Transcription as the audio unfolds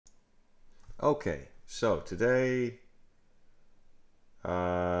Okay, so today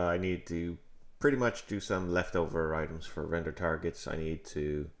I need to pretty much do some leftover items for render targets. I need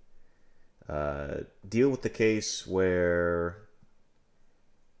to deal with the case where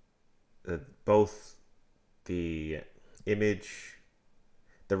both the image,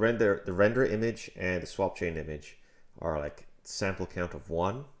 the render image and the swap chain image are like sample count of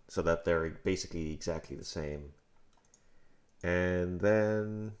 1, so that they're basically exactly the same. And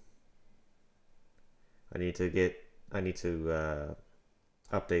then I need to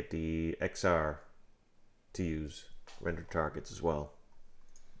update the XR to use rendered targets as well.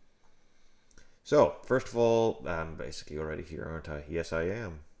 So first of all, I'm basically already here, aren't I? Yes, I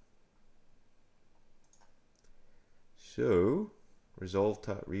am. So resolve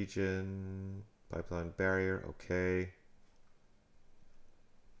region, pipeline barrier, okay.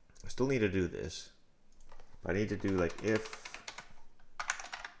 I still need to do this. I need to do like if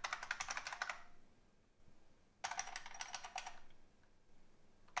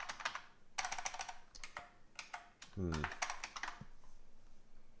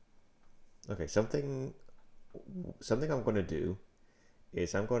Okay, something I'm going to do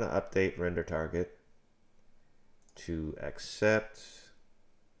is I'm going to update render target to accept.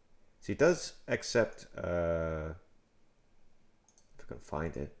 See, it does accept, if I can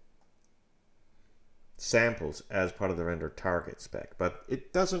find it, samples as part of the render target spec, but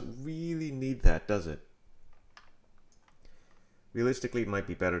it doesn't really need that, does it? Realistically, it might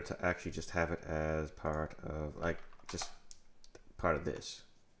be better to actually just have it as part of, like, just part of this.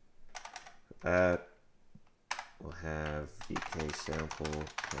 That we'll have vk sample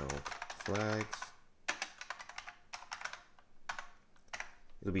count flags.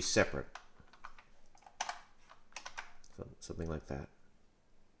 It'll be separate. So, something like that.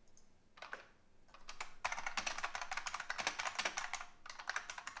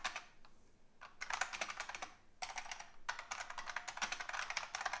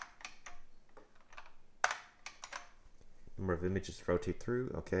 Number of images to rotate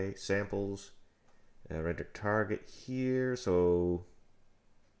through. Okay, samples. Render target here. So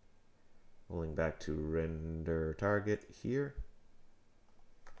rolling back to render target here.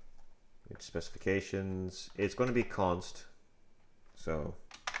 Specifications. It's going to be const. So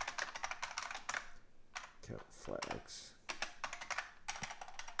count flags.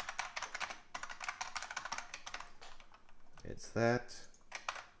 It's that.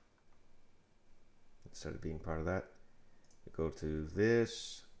 It started being part of that. We go to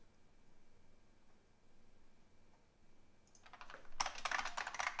this.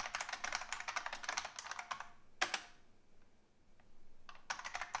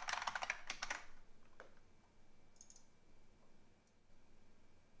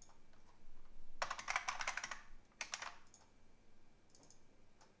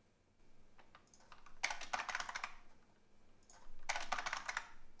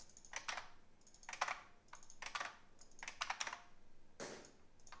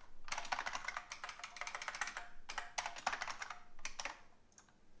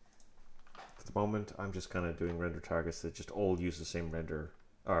 Moment, I'm just kind of doing render targets that just all use the same render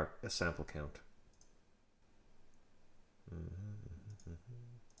or a sample count.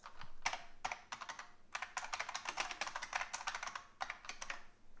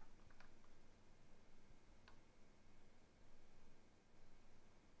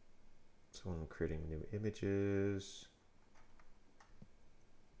 So I'm creating new images.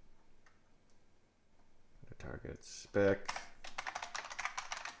 Render target spec.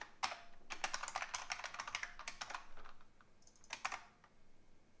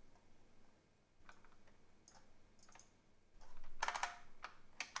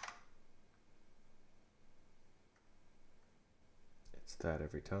 That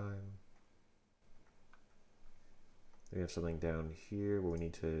every time. We have something down here where we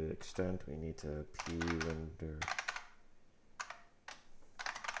need to extend. We need to p-render.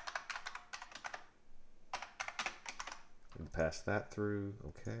 And pass that through.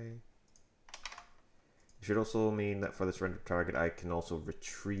 Okay. It should also mean that for this render target, I can also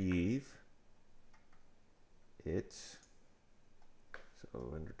retrieve it. So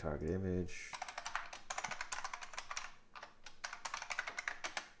render target image.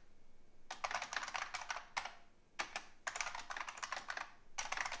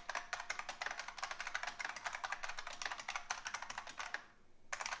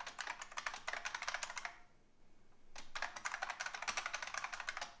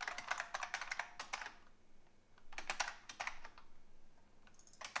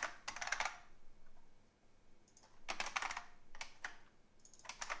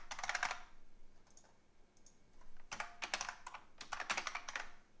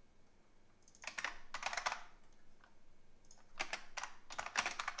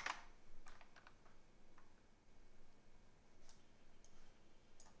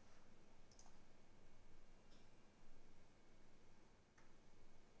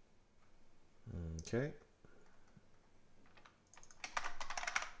 Okay.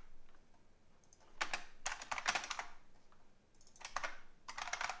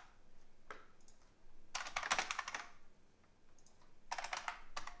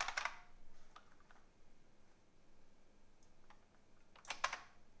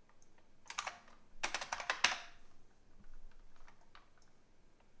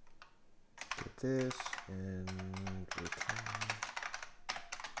 This and return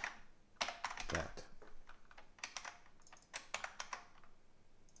that.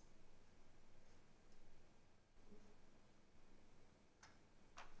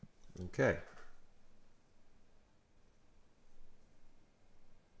 Okay.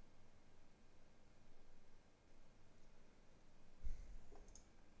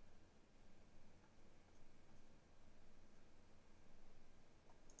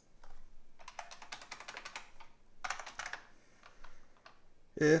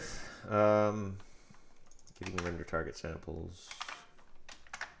 If giving render target samples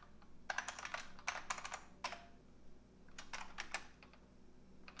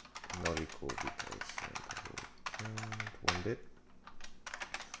not equal because sample count 1 bit,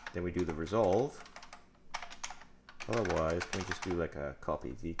 then we do the resolve. Otherwise, can we just do like a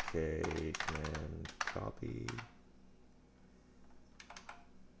copy vk command copy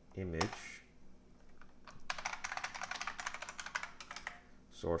image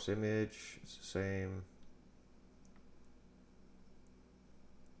source image, it's the same.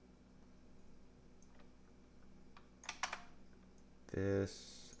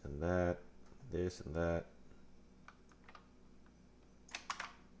 This and that, this and that.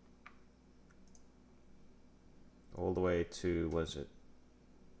 All the way to, was it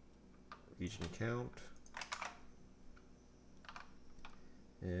region count?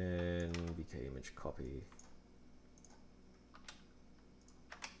 And vk image copy.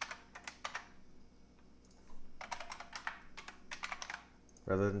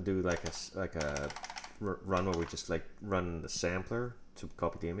 Rather than do like a run where we just like run the sampler to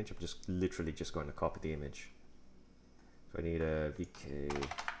copy the image, I'm just literally just going to copy the image. So I need a vk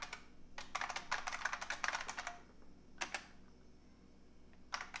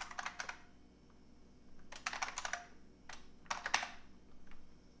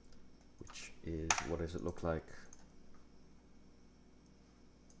which is, what does it look like?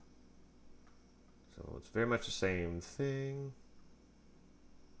 So it's very much the same thing.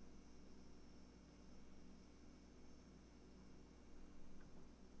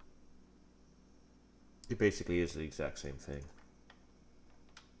 It basically is the exact same thing.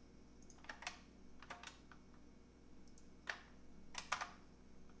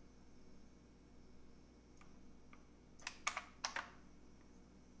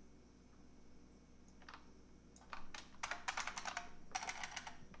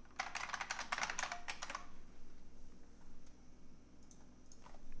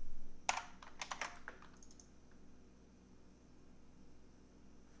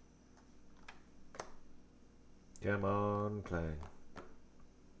 Come on, playing.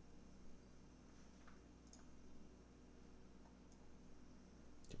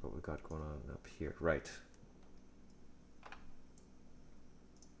 What we got going on up here, right?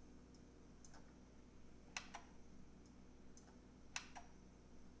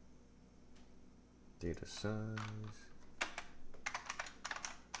 Data size.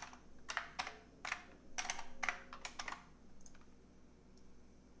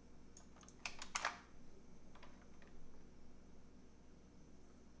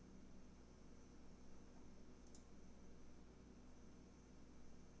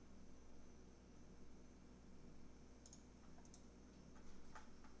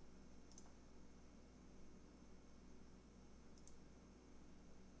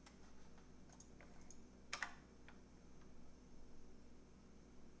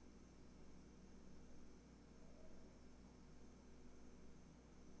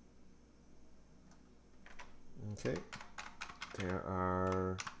 Okay, there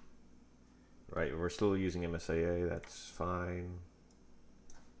are, right, we're still using MSAA, that's fine.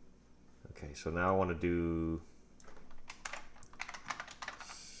 Okay, so now I want to do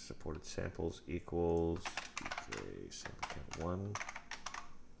supported samples equals vk sample count 1.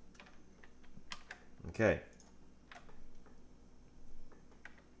 Okay.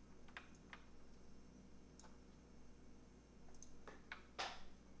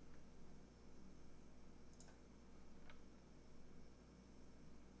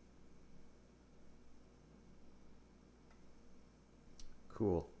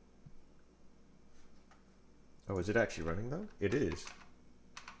 Cool. Oh, is it actually running though? It is.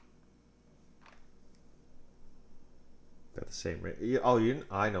 the same rate.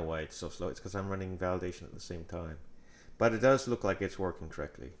 I know why it's so slow. It's because I'm running validation at the same time. But it does look like it's working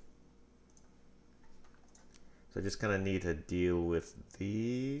correctly. So I just kind of need to deal with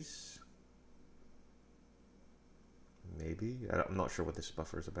these. Maybe. I'm not sure what this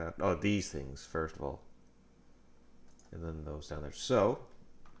buffer is about. Oh, these things, first of all. And then those down there. So,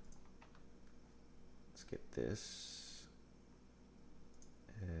 let's get this.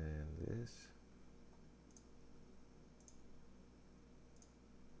 And this.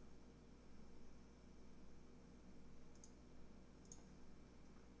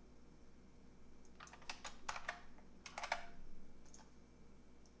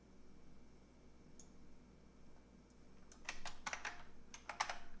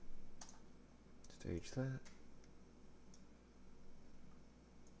 Stage that.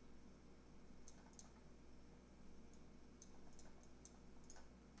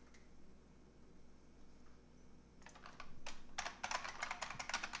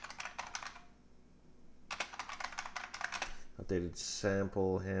 Updated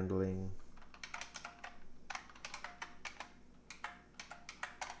sample handling.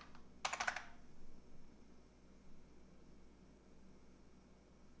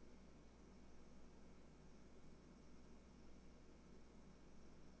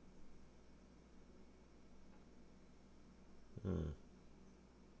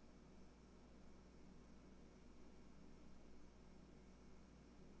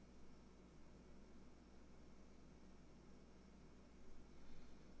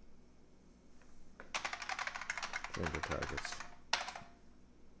 Render targets.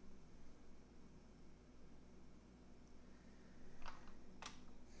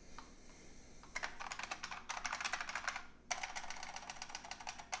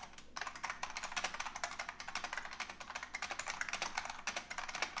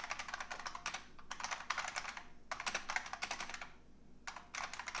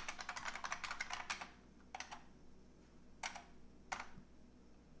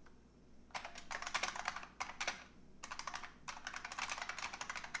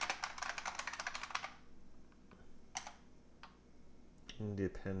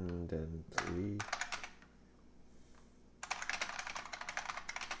 Independently.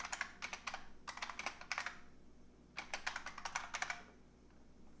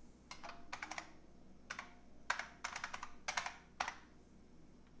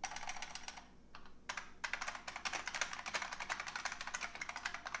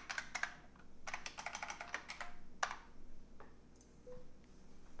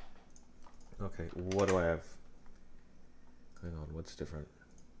 Okay, what do I have? Hang on, what's different?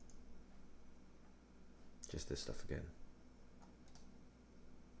 Just this stuff again.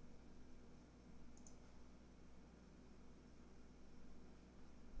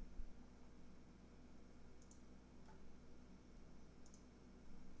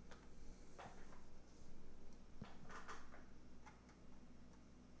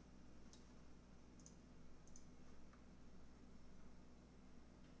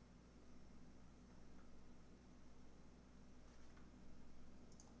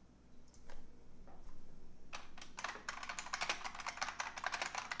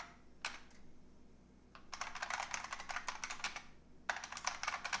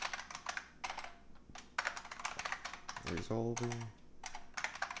 Resolving.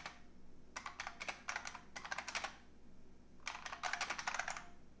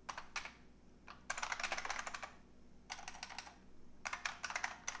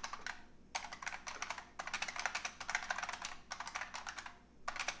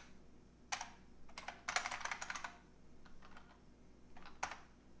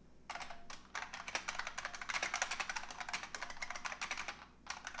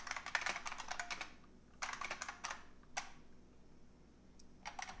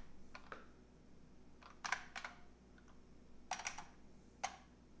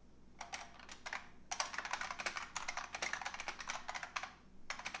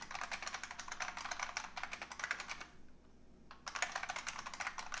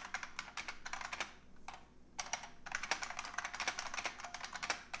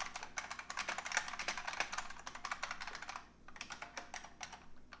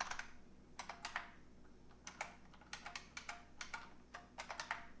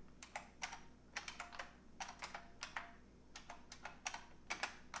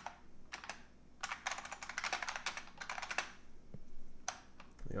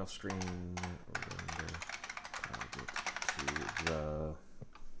 The offscreen render target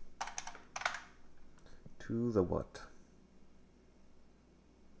to the what?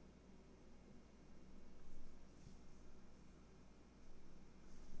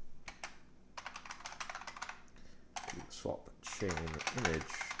 To swap. image.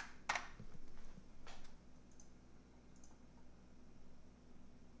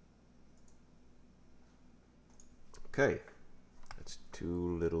 Okay, that's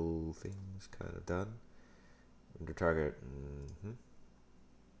two little things kind of done. Render target.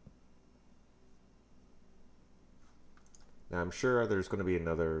 Now I'm sure there's going to be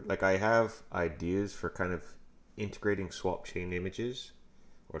another, like I have ideas for kind of integrating swap chain images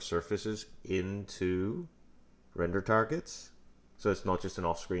or surfaces into render targets. So it's not just an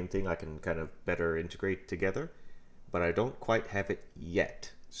off-screen thing, I can kind of better integrate together, but I don't quite have it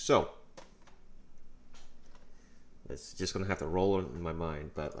yet. So it's just gonna have to roll in my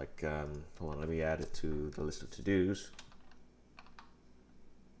mind, but like, hold on, let me add it to the list of to-dos.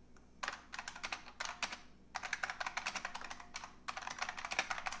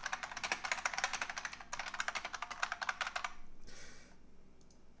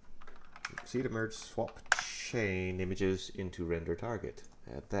 See to merge swap chain images into render target.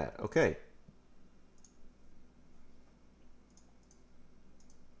 Add that. Okay.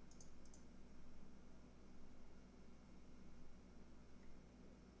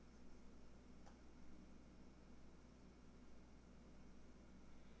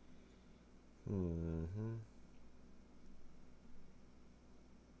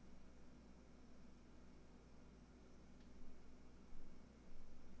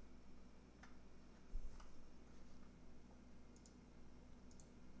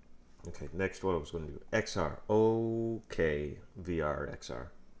 Okay, next what I was going to do, XR. Okay, VR XR.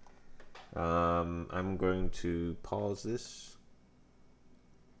 I'm going to pause this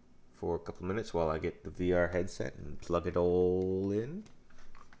for a couple minutes while I get the VR headset and plug it all in.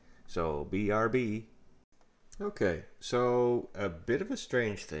 So BRB. Okay, so a bit of a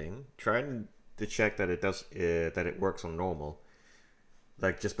strange thing. Trying to check that it does that it works on normal.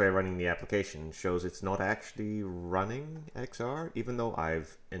 Like just by running the application shows it's not actually running XR, even though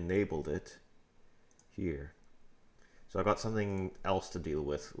I've enabled it here. So I got something else to deal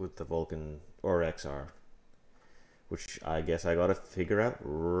with the Vulkan or XR, which I guess I gotta figure out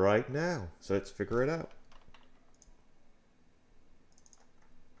right now. So let's figure it out.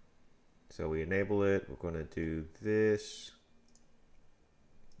 So we enable it, we're gonna do this.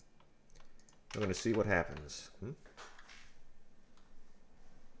 I'm gonna see what happens.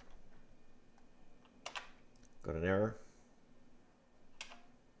 Got an error?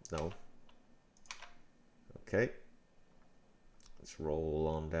 No. Okay. Let's roll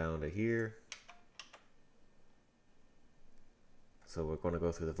on down to here. So we're going to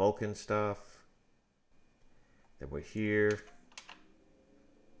go through the Vulkan stuff. Then we're here.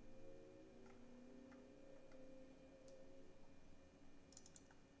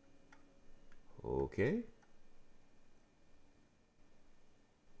 Okay.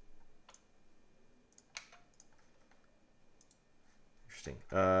 Interesting.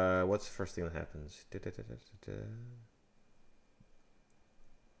 What's the first thing that happens?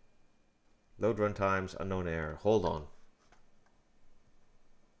 Load runtimes, unknown error. Hold on.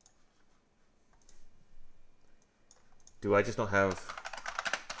 Do I just not have...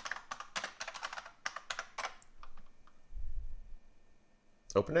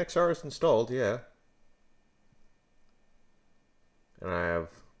 OpenXR is installed, yeah. And I have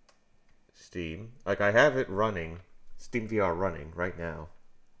Steam. Like I have it running, Steam VR running right now.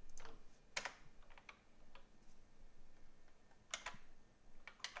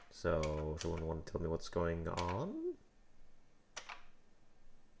 So, someone want to tell me what's going on?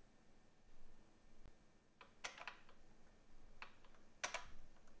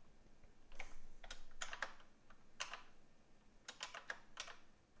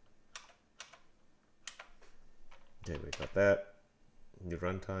 Okay, we got that. New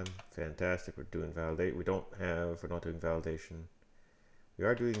runtime, fantastic. We're doing validate. We're not doing validation. We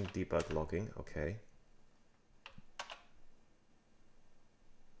are doing debug logging, okay.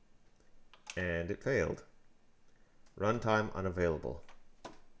 And it failed. Runtime unavailable.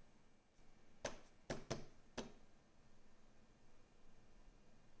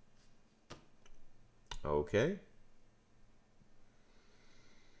 Okay.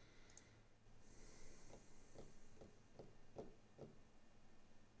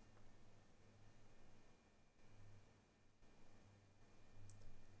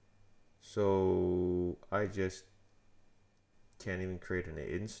 So I just can't even create an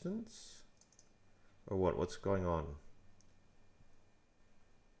instance? Or what? What's going on?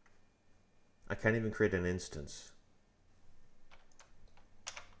 I can't even create an instance.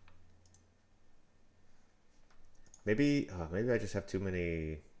 Maybe I just have too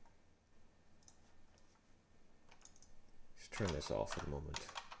many. Just turn this off for the moment.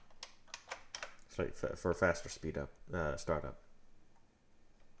 Sorry, for a faster speed up startup.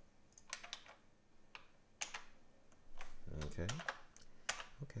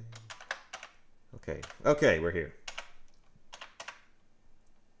 Okay, we're here.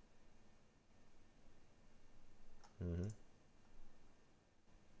 There's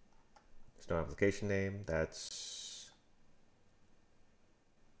no application name. That's...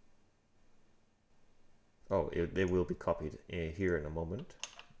 Oh, it will be copied here in a moment.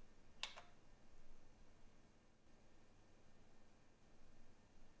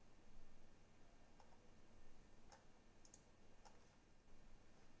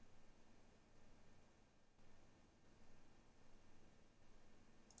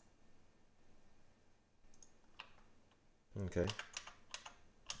 Okay.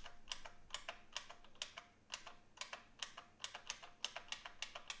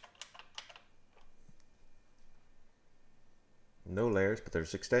 No layers, but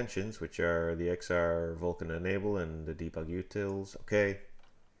there's extensions, which are the XR Vulkan enable and the debug utils. Okay.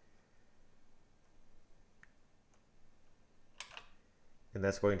 And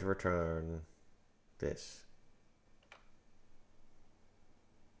that's going to return this.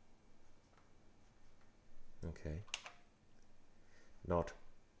 Okay. Not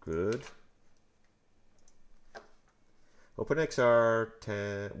good. OpenXR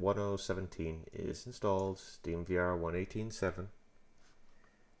 10.1017 is installed. SteamVR 1.18.7.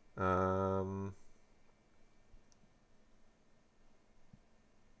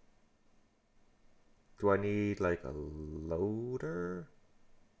 Do I need like a loader?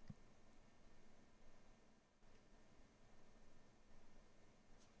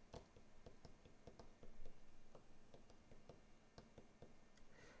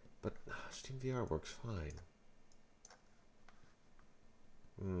 But SteamVR works fine.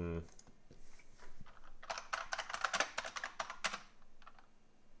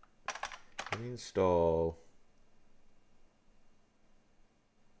 Let me install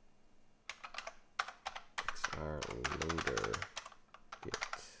XR loader git.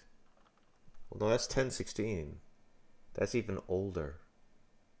 Well, no, that's 10.16. That's even older.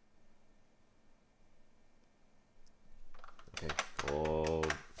 Okay, go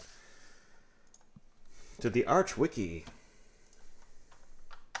to the Arch Wiki.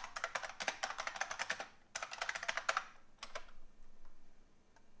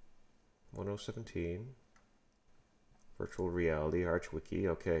 .10.17 virtual reality Arch Wiki.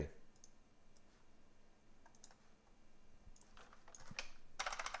 Okay.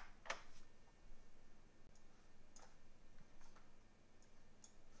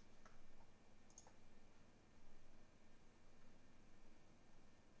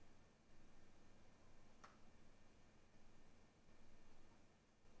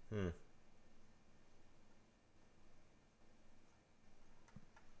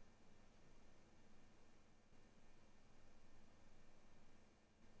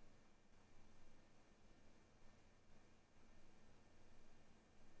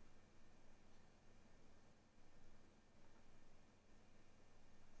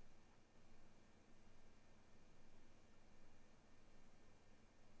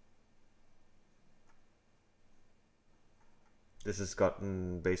 This has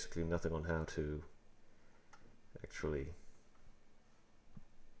gotten basically nothing on how to actually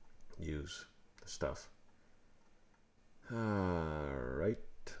use the stuff. Alright.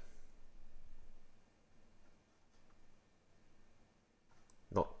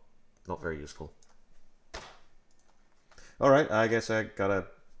 Not very useful. Alright, I guess I gotta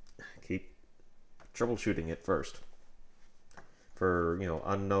keep troubleshooting it first. For, you know,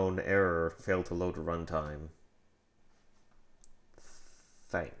 unknown error, failed to load a runtime.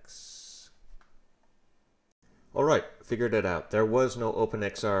 Thanks. Alright, figured it out. There was no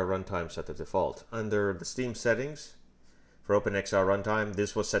OpenXR runtime set to default. Under the Steam settings for OpenXR runtime,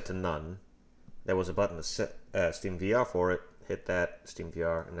 this was set to none. There was a button to set SteamVR for it. Hit that,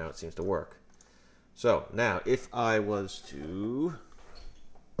 SteamVR, and now it seems to work. So now, if I was to move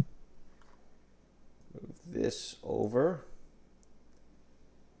this over.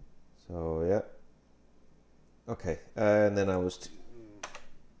 So yeah. Okay, and then I was to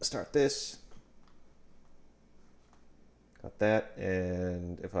start this. Got that,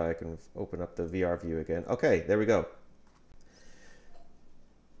 and if I can open up the VR view again. Okay, there we go.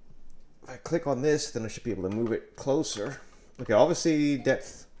 If I click on this, then I should be able to move it closer. Okay, obviously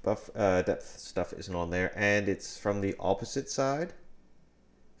depth stuff isn't on there, and it's from the opposite side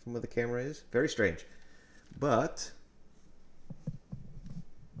from where the camera is. Very strange. But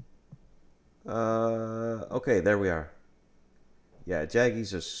okay, there we are. Yeah,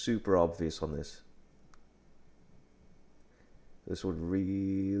 jaggies are super obvious on this. This would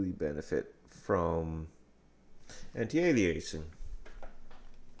really benefit from anti-aliasing.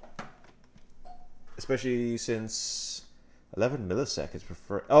 Especially since 11 milliseconds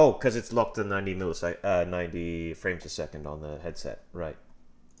prefer. Oh, because it's locked to 90 millisecond, 90 frames a second on the headset, right?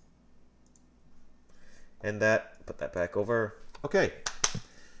 And that, put that back over. Okay,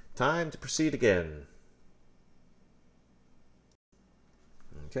 time to proceed again.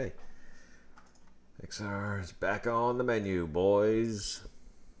 Okay, XR is back on the menu, boys.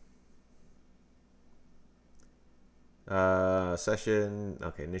 Session,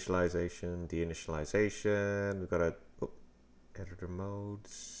 okay, initialization, deinitialization. We've got a editor mode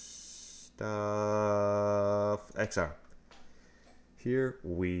stuff. XR. Here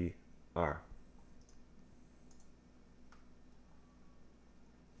we are.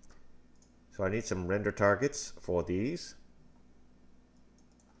 So I need some render targets for these.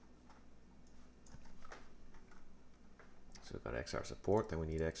 So we've got XR support, then we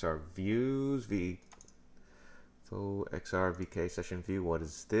need XR views, XR VK session view. What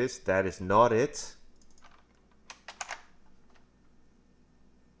is this? That is not it.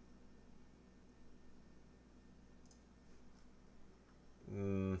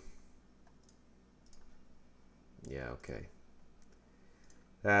 Yeah, okay.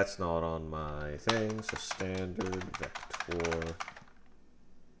 That's not on my thing, so standard vector.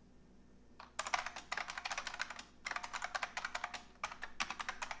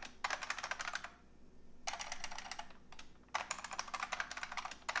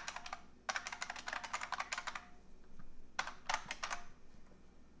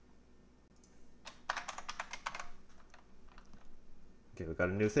 Okay, we've got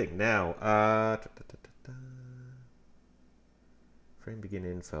a new thing. Now, frame begin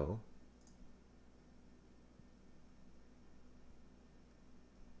info.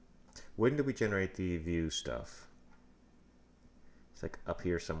 When do we generate the view stuff? It's like up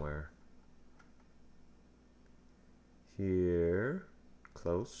here somewhere. Here,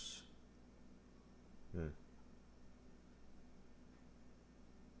 close.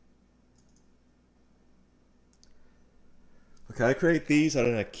 Okay, I create these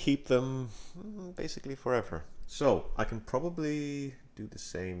and I keep them basically forever. So I can probably do the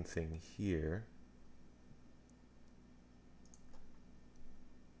same thing here.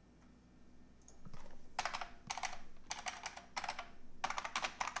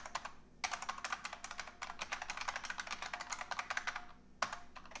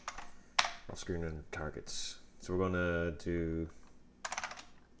 Off-screen and targets. So we're gonna do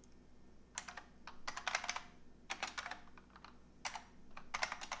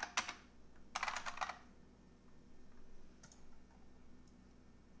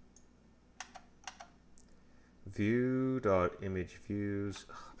view.image views,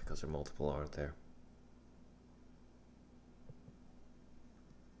 because there are multiple, aren't there?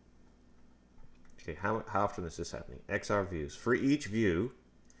 Okay, how often is this happening? XR views. For each view,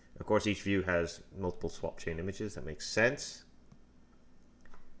 of course, each view has multiple swap chain images. That makes sense.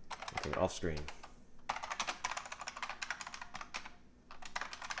 Okay, off screen.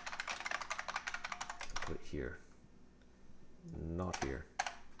 Put it here. Not here.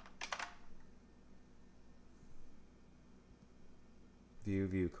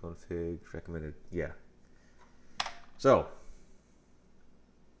 View config recommended. Yeah. So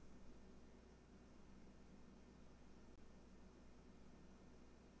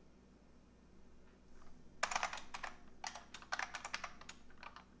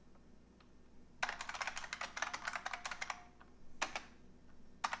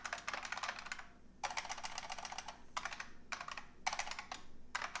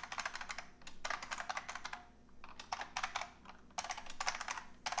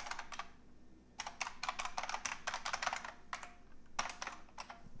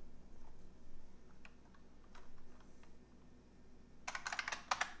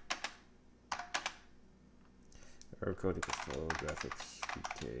error code equals flow graphics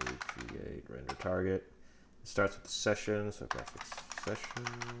VK create render target. It starts with the session, so graphics session.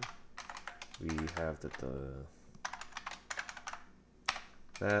 We have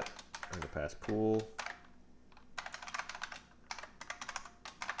that render pass pool.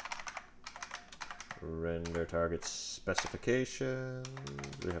 Render target specification.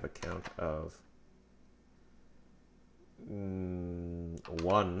 We have a count of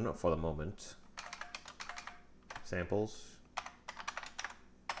 1 for the moment. Samples.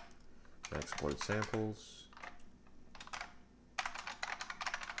 Exported samples.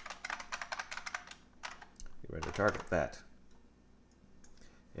 Render target that.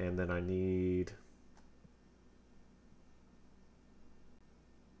 And then I need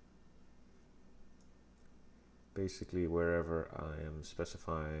basically wherever I am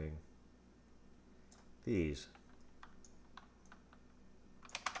specifying these.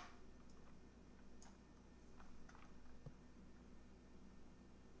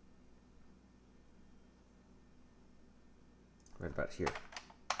 right about here.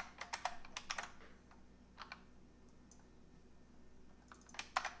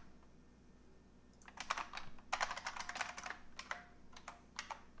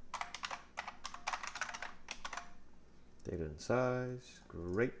 Data and size,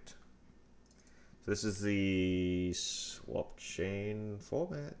 great. So this is the swap chain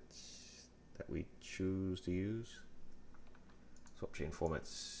format that we choose to use. Swap chain format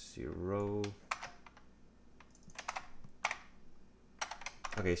 0.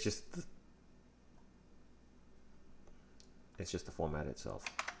 Okay, it's just the format itself.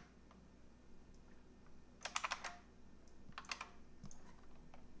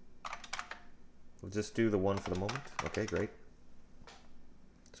 We'll just do the one for the moment. Okay, great.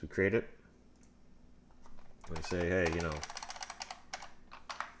 So we create it. We say, hey, you know,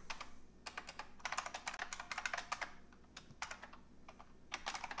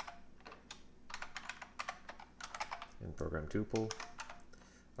 in program tuple.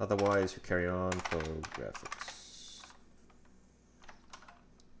 Otherwise, we carry on for graphics.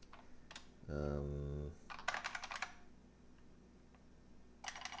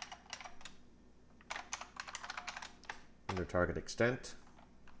 Under target extent.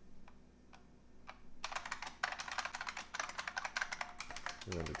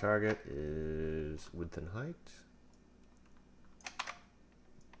 And under target is width and height.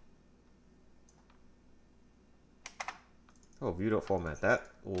 Oh, view.format. That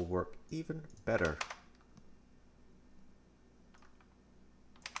will work even better.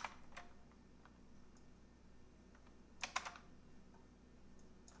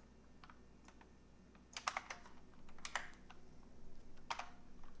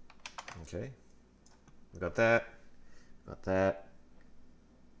 Okay. We got that. Got that.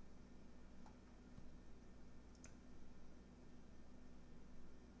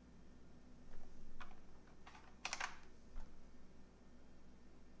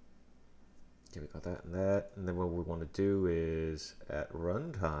 Okay, we got that and that. And then what we want to do is at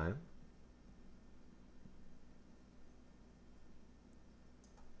runtime,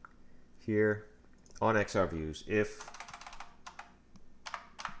 here on XR views, if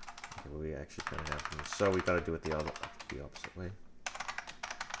okay, well, we actually kind of have them, so we got to do it the opposite way.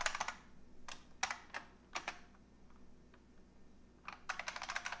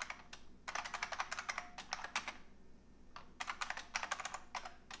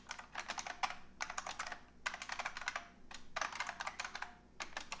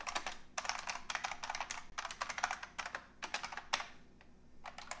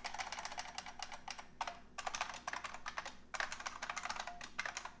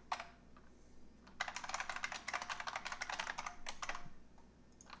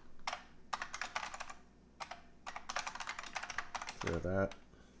 Clear that.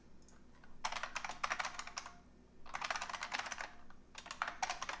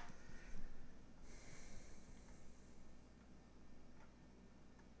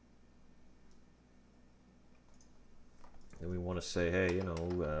 And we want to say, hey, you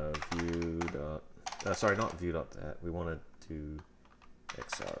know, view dot, sorry, not view dot that. We want to do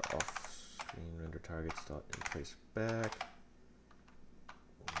XR off screen render targets dot in place back.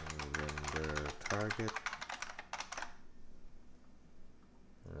 Render target.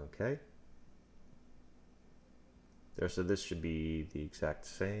 Okay. There, so this should be the exact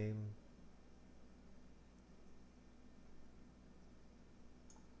same.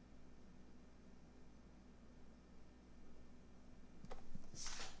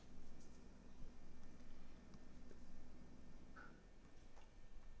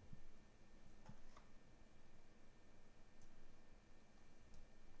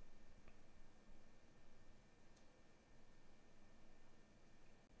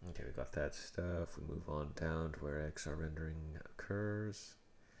 Okay, we got that stuff. We move on down to where XR rendering occurs.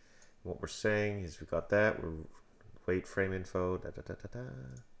 What we're saying is we got that. We're wait frame info. We're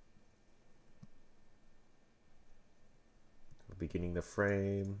beginning the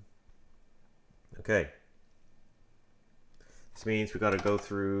frame. Okay. This means we got to go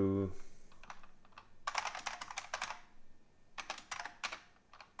through.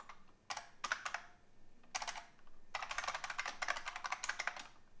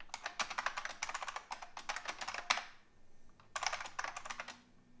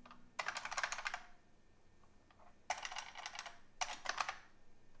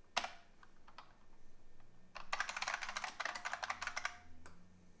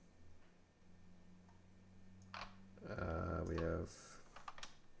 We have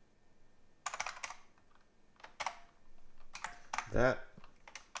that.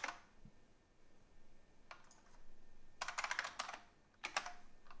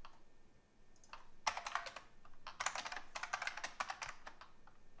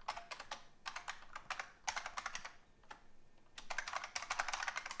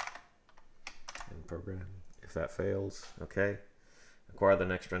 program. If that fails, okay. Acquire the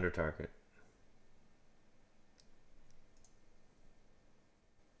next render target.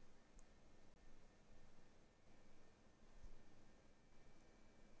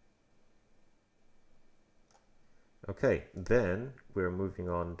 Okay, then we're moving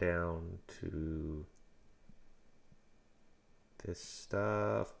on down to this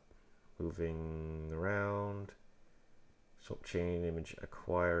stuff, moving around, swap chain image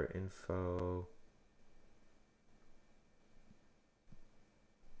acquire info.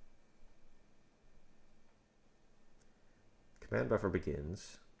 Command buffer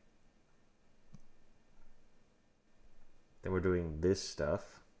begins. Then we're doing this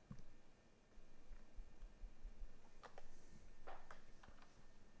stuff.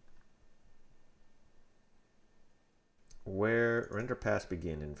 Where render pass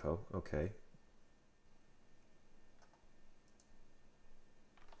begin info, okay.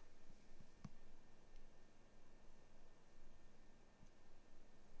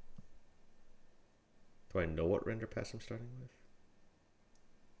 Do I know what render pass I'm starting with?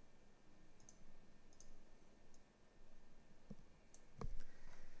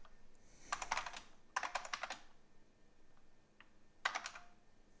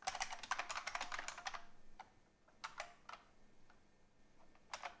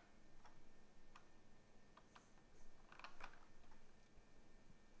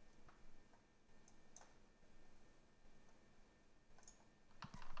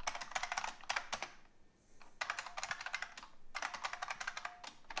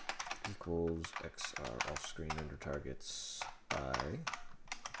 Equals XR off-screen render targets I.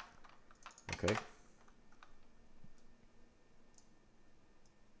 Okay.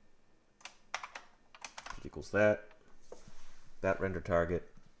 Equals that. That render target.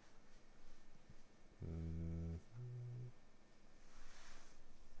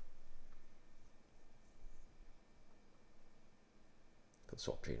 The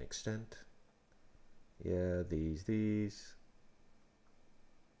swap chain extent. Yeah, these.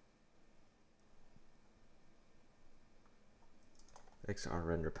 XR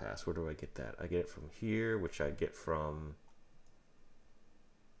render pass, where do I get that? I get it from here, which I get from,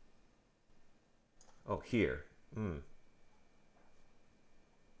 oh, here.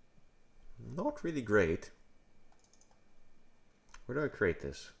 Not really great. Where do I create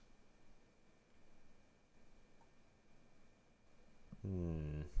this?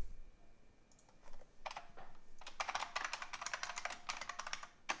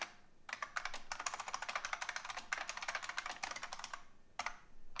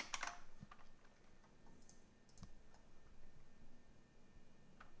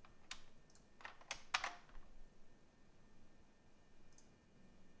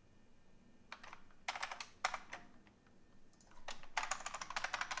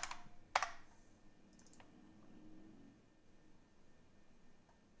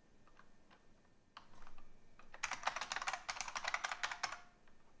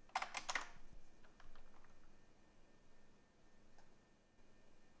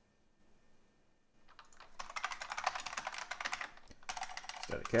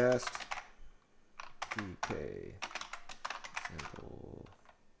 Static cast. DK. Sample.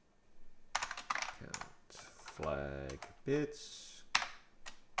 Count. Flag bits.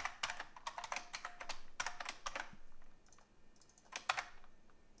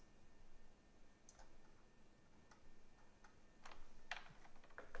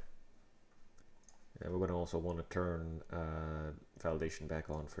 And we're going to also want to turn validation back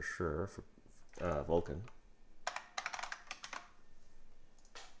on for sure for Vulkan.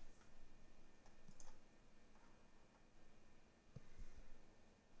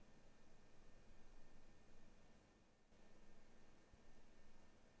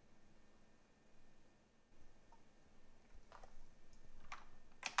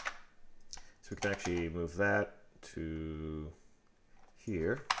 So we can actually move that to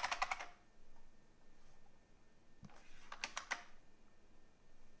here.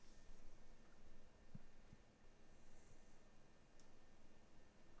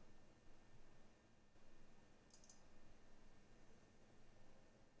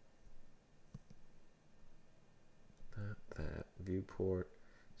 That viewport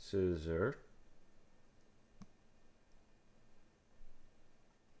scissor.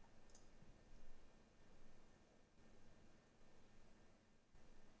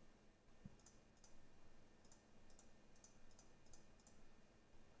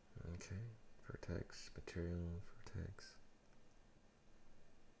 Okay, vertex, material, vertex.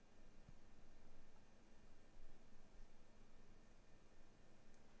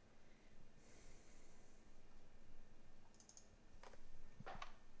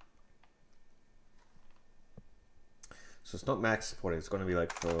 So it's not Mac supported. It's going to be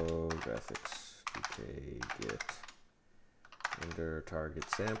like graphics vk get render target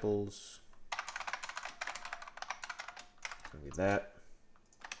samples. It's going to be that.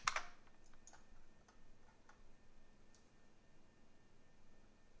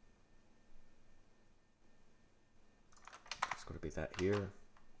 It's going to be that here.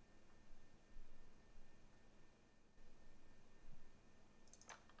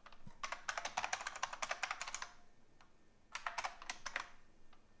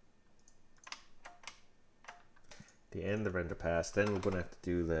 The end the render pass. Then we're going to have to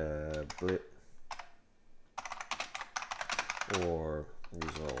do the blit or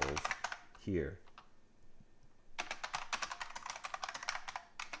resolve here.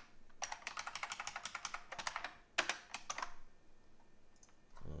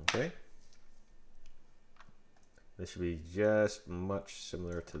 Okay. This should be just much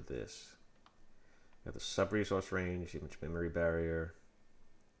similar to this. We have the sub-resource range, image memory barrier.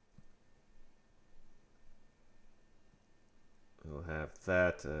 We'll have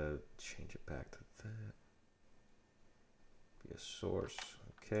that, change it back to that. Be a source,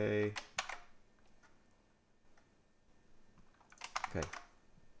 okay. Okay.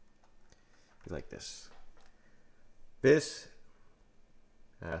 Be like this. This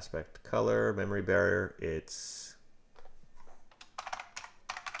aspect color, memory barrier, it's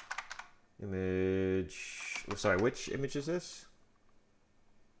image, sorry, which image is this?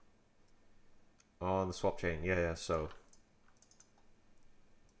 On the swap chain, yeah, so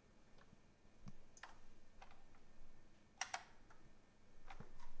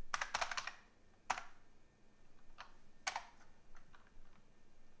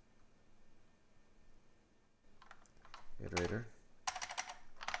iterator.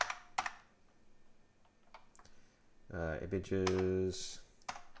 Images.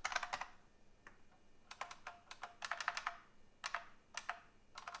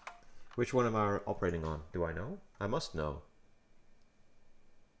 Which one am I operating on? Do I know? I must know.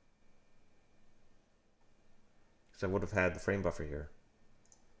 Because I would have had the frame buffer here.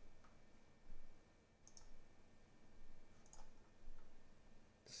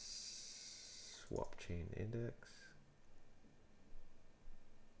 Swap chain index.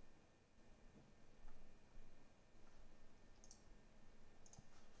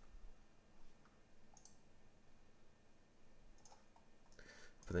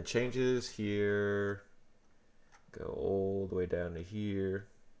 For the changes here, go all the way down to here,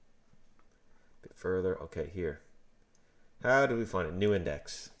 a bit further. Okay, here. How do we find a new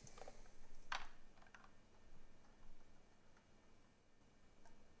index?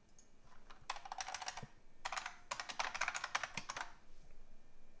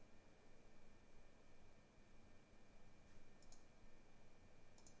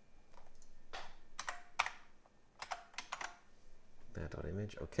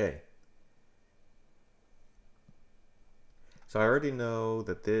 Image. Okay. So I already know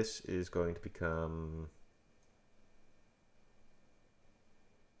that this is going to become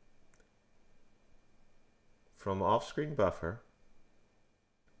from off-screen buffer,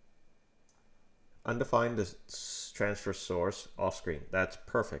 undefined transfer source off-screen. That's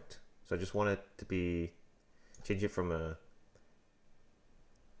perfect. So I just want it to be, change it from a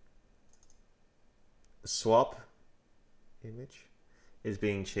swap image is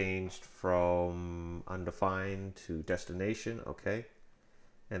being changed from undefined to destination, okay.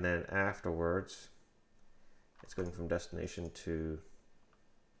 And then afterwards, it's going from destination to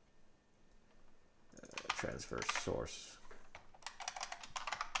transfer source.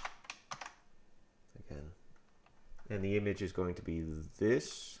 Again. And the image is going to be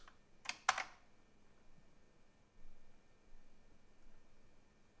this.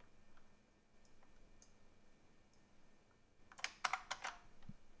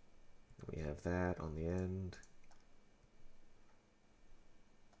 We have that on the end.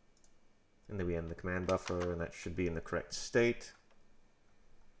 And then we end the command buffer, and that should be in the correct state.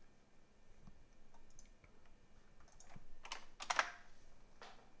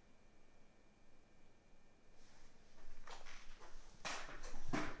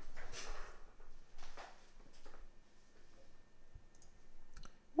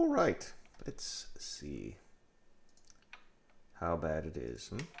 All right, let's see how bad it is.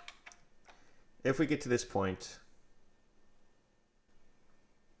 If we get to this point,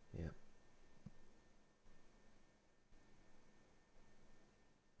 yeah,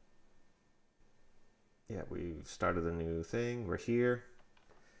 we've started a new thing. We're here.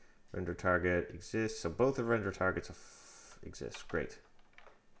 Render target exists. So both the render targets exist. Great.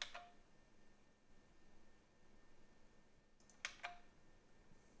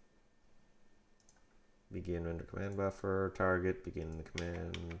 begin render command buffer, target, begin the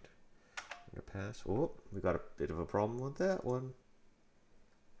command render pass. Oh, we got a bit of a problem with that one.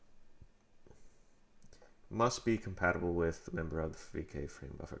 Must be compatible with the member of the VK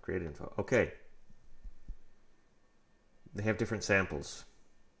frame buffer. Create info. Okay. They have different samples.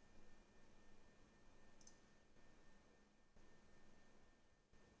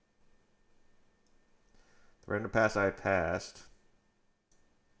 The render pass I passed.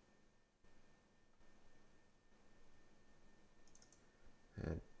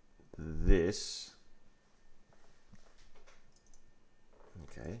 And this.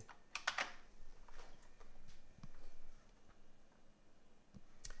 Okay.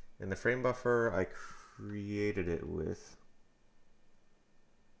 And the frame buffer I created it with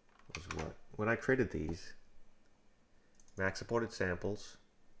was what? When I created these, Mac supported samples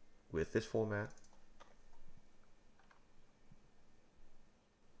with this format.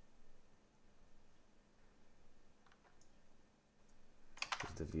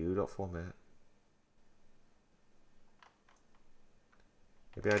 This is the view.format.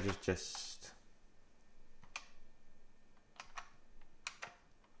 Maybe I just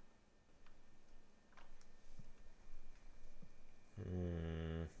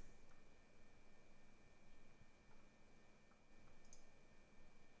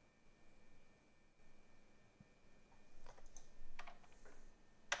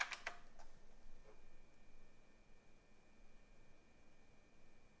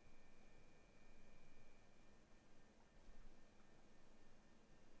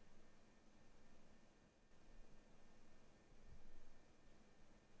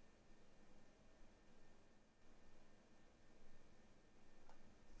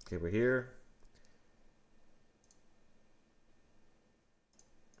okay, we're here.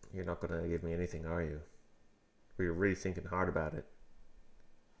 You're not going to give me anything, are you? Or you're really thinking hard about it?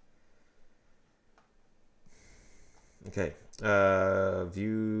 Okay.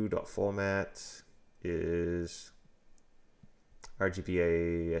 View.format is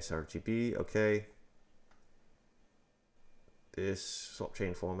RGBA sRGB. Okay. This swap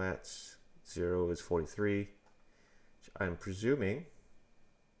chain formats 0 is 43. Which I'm presuming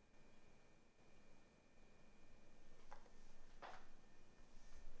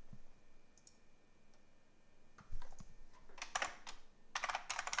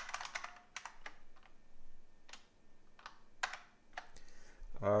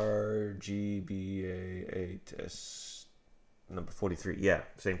RGBA8S number 43. Yeah,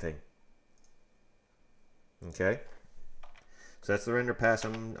 same thing. Okay. So that's the render pass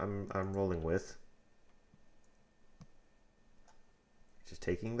I'm rolling with. Just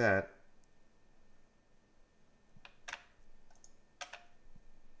taking that.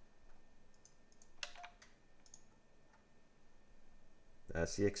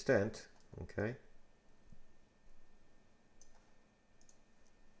 That's the extent. Okay.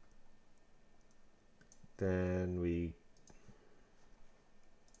 Then we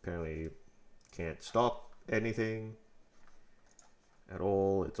apparently can't stop anything at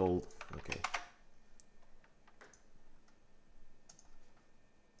all. It's all okay.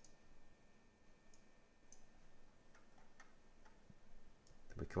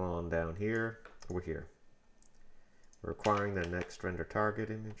 We come on down here. Over here. We're requiring the next render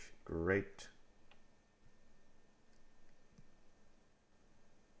target image. Great.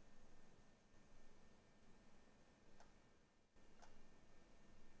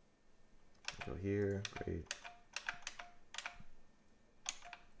 Go here. Great.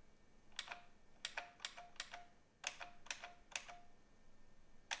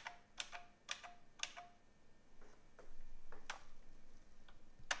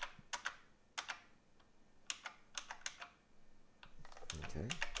 Okay.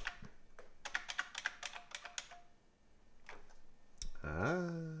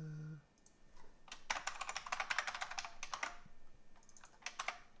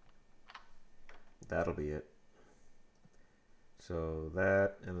 That'll be it. So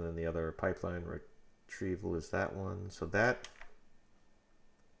that, and then the other pipeline retrieval is that one. So that,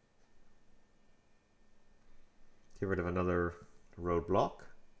 get rid of another roadblock.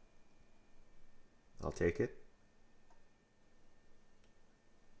 I'll take it.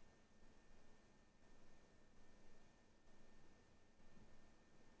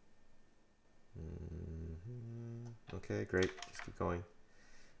 Okay, great. Just keep going.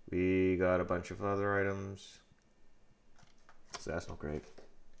 We got a bunch of other items. So that's not great.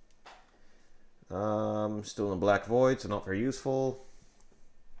 Still in black void, so not very useful.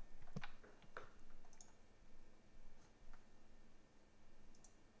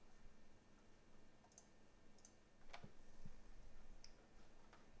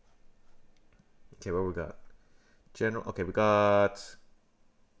 Okay, what we got? General. Okay, we got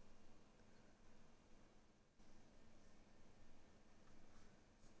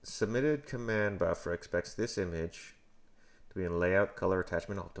submitted command buffer expects this image to be in layout, color,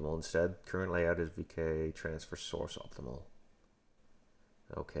 attachment optimal. Instead, current layout is VK transfer source optimal.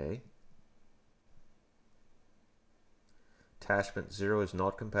 Okay. Attachment 0 is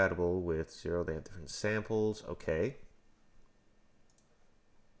not compatible with 0. They have different samples. Okay.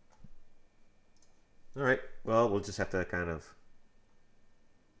 All right. Well, we'll just have to kind of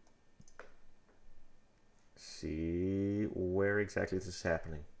see where exactly this is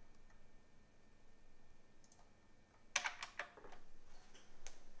happening.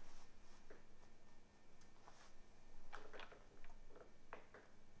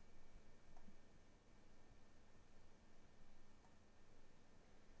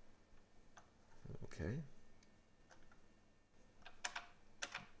 Okay.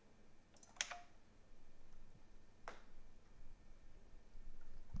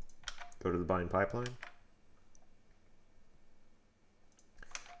 Go to the bind pipeline.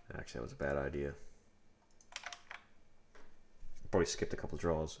 Actually, that was a bad idea. Probably skipped a couple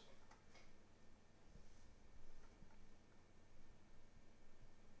draws.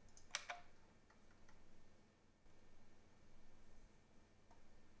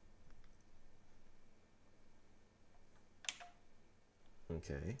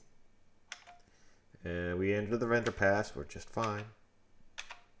 Okay. And we enter the render pass. We're just fine.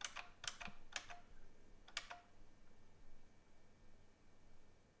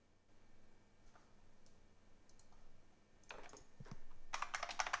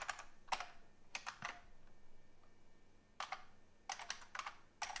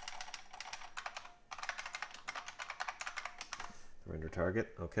 Render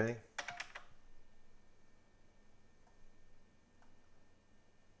target. Okay.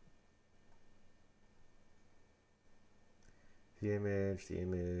 The image.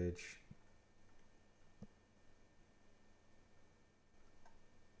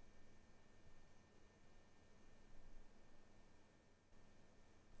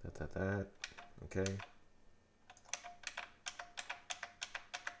 That. Okay.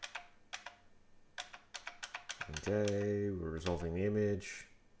 Okay, we're resolving the image.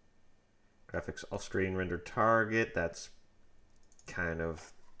 Graphics off-screen render target. That's kind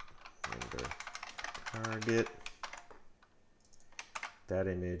of render target. That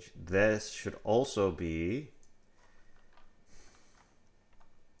image. This should also be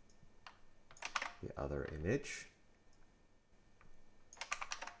the other image.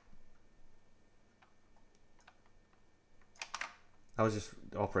 I was just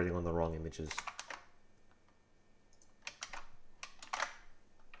operating on the wrong images.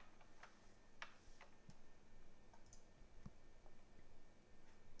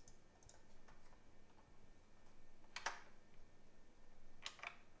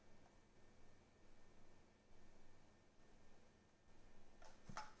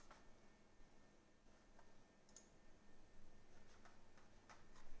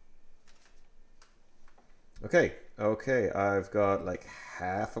 Okay, I've got like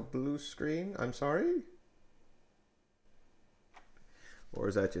half a blue screen. I'm sorry? Or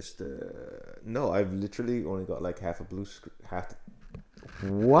is that just, no, I've literally only got like half a blue screen,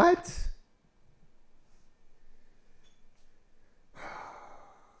 what?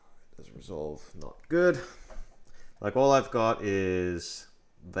 Does resolve, not good. Like all I've got is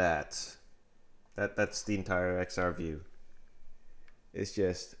that's the entire XR view. It's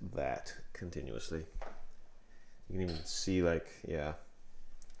just that continuously. You can even see like, yeah.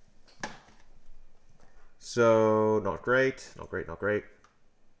 So not great. Oh,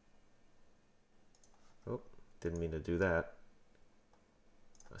 didn't mean to do that.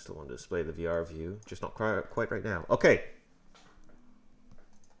 I still want to display the VR view, just not quite right now. Okay.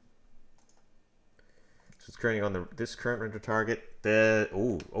 So it's currently on this current render target.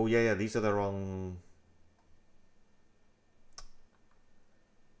 Oh yeah, these are the wrong.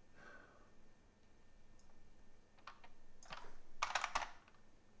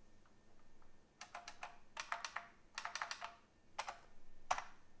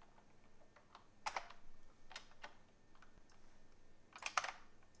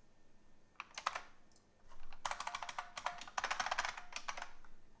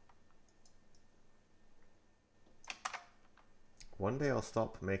 One day I'll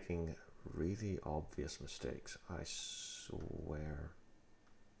stop making really obvious mistakes. I swear.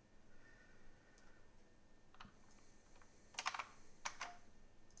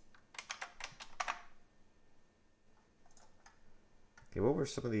 Okay, what were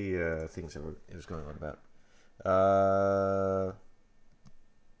some of the things that it was going on about?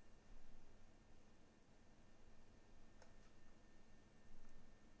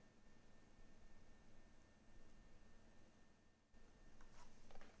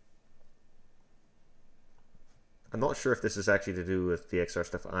 not sure if this is actually to do with the XR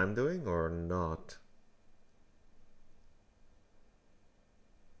stuff I'm doing or not.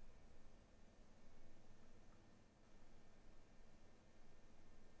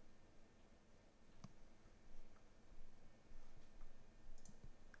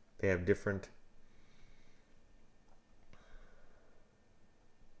 They have different...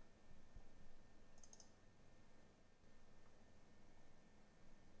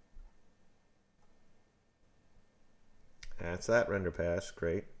 That's that render pass,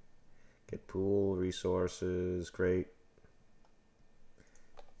 great. Get pool, resources, great.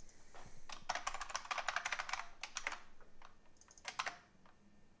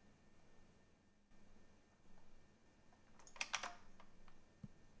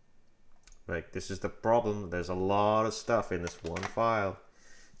 Like, this is the problem. There's a lot of stuff in this one file.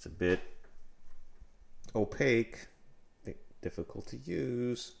 It's a bit opaque, difficult to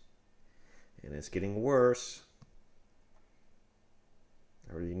use, and it's getting worse.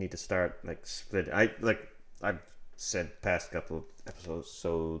 I really need to start like split. I've said past couple of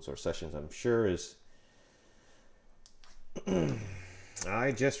episodes or sessions, I'm sure, is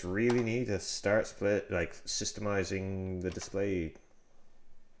I just really need to start systemizing the display.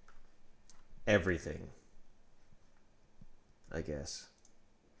 Everything, I guess.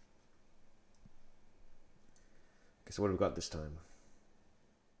 Okay, so what have we got this time?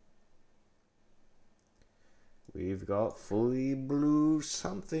 We've got fully blue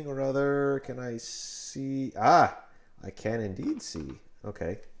something or other. Can I see? Ah, I can indeed see.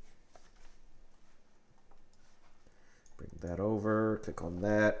 Okay. Bring that over, click on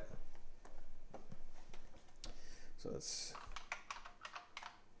that. So it's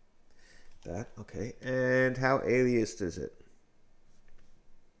that, okay. And how aliased is it?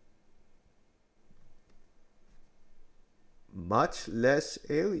 Much less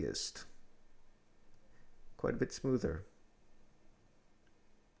aliased. Quite a bit smoother.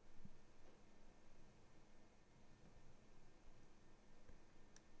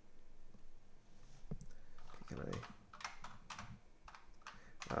 Can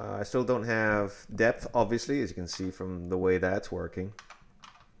I still don't have depth, obviously, as you can see from the way that's working.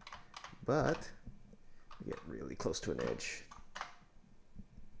 But get really close to an edge.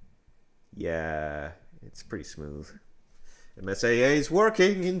 Yeah, it's pretty smooth. MSAA is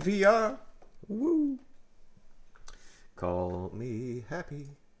working in VR. Woo! Call me happy.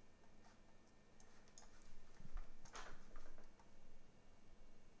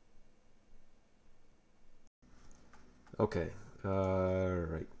 Okay,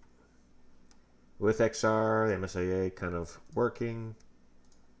 right. With XR, the MSAA kind of working.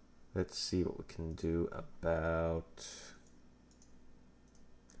 Let's see what we can do about...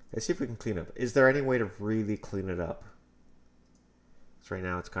 Let's see if we can clean up. Is there any way to really clean it up? So right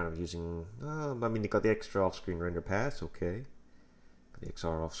now it's kind of using... I mean, you got the extra off-screen render pass, okay. The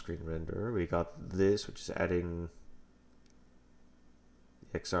XR off-screen render. We got this, which is adding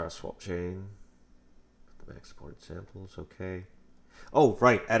the XR swap chain. The max supported samples, okay. Oh,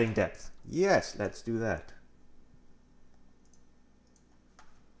 right, adding depth. Yes, let's do that.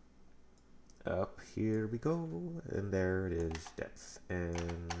 Up here we go, and there it is, depth,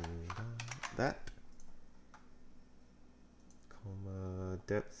 and that, comma,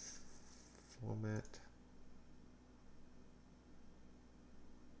 depth, format.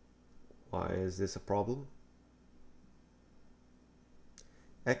 Why is this a problem?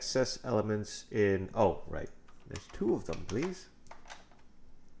 Excess elements in, oh, right, there's two of them, please.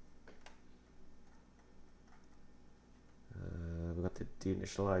 We got the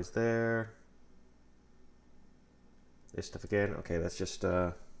deinitialize there. This stuff again. Okay, let's just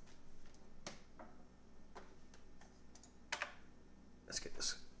let's get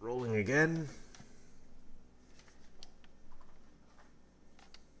this rolling again.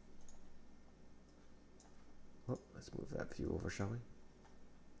 Oh, let's move that view over, shall we?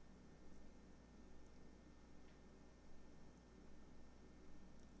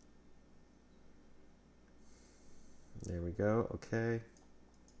 There we go. Okay.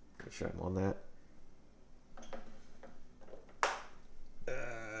 Make sure I'm on that.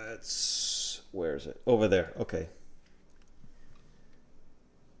 Where is it? Over there. Okay.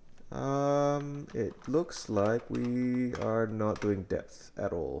 It looks like we are not doing depth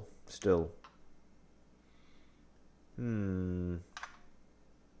at all still.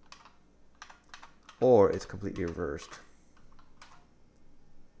 Or it's completely reversed,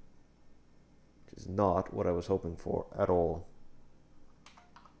 which is not what I was hoping for at all.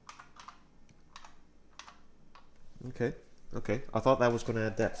 Okay. Okay, I thought that was going to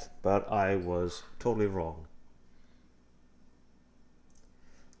add depth, but I was totally wrong.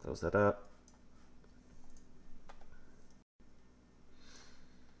 Close that up.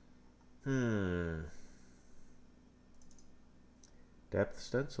 Depth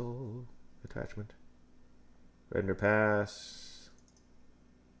stencil attachment. Render pass.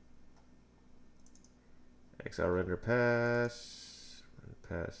 XR render pass.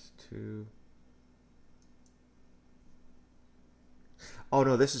 Render pass 2. Oh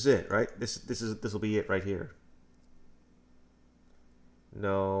no, this is it, right? This will be it right here.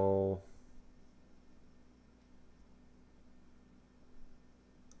 No.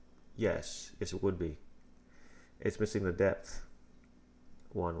 Yes, yes it would be. It's missing the depth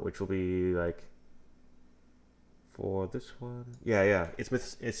one, which will be like for this one. Yeah.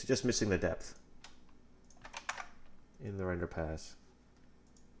 It's just missing the depth in the render pass.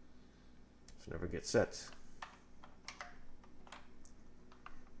 So never get set.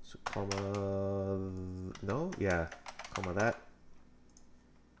 So comma no, yeah, comma that.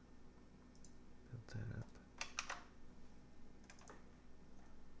 Build that up.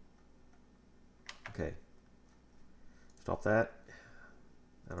 Okay. Stop that.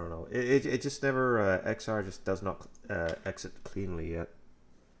 I don't know. It just never XR just does not exit cleanly yet.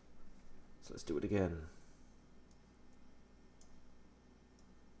 So let's do it again.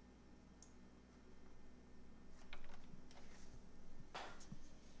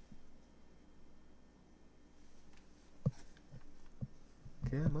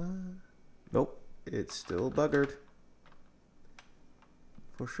 Come on. Nope, it's still buggered.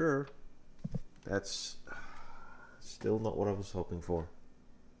 For sure. That's still not what I was hoping for.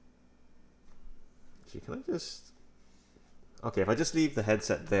 Gee, can I just... Okay, if I just leave the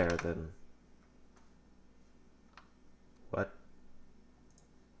headset there, then... What?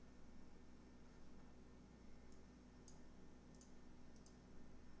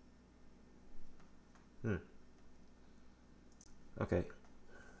 Okay.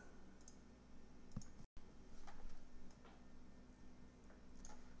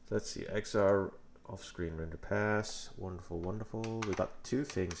 So let's see, XR off-screen render pass. Wonderful, wonderful. We got two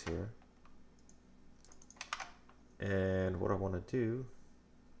things here. And what I want to do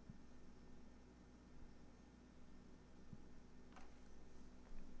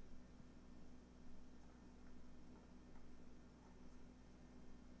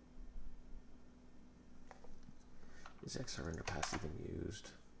is XR render pass even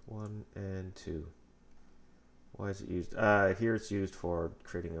used? 1 and 2. Why is it used? Here it's used for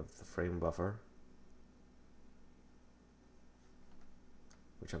creating of the frame buffer,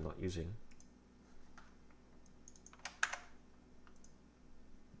 which I'm not using.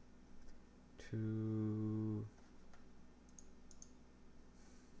 Am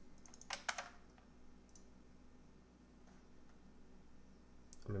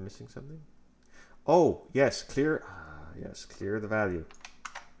I missing something? Oh, yes, clear. Yes, clear the value.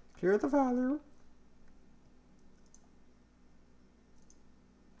 Clear the value.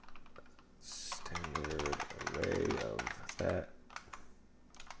 Standard array of that.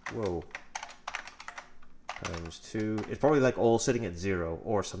 Whoa. Times 2. It's probably like all sitting at 0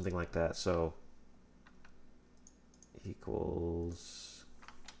 or something like that. So equals.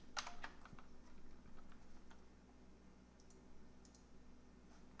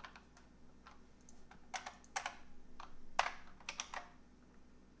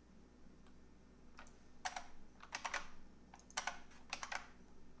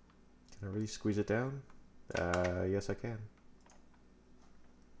 Can I really squeeze it down? Yes, I can.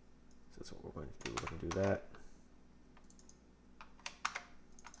 So that's what we're going to do. We're going to do that.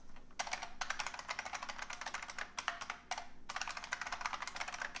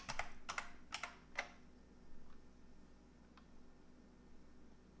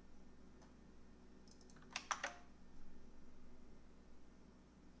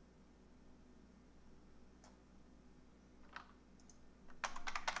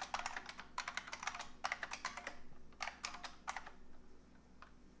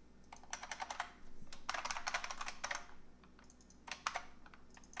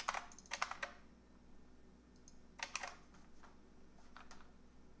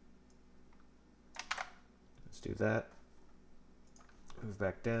 Do that. Move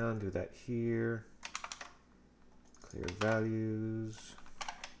back down, do that here. Clear values.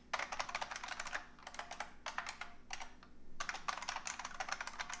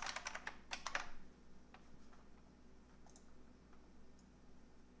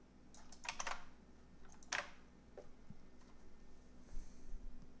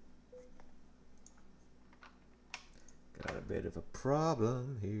 Got a bit of a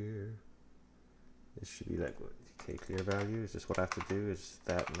problem here. This should be like what, k clear value. Is this what I have to do? Is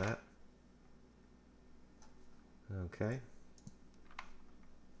that and that? Okay.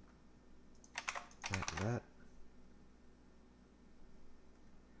 That and that.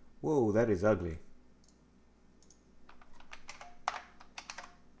 Whoa, that is ugly.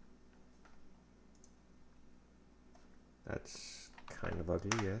 That's kind of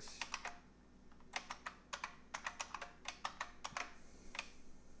ugly, yes.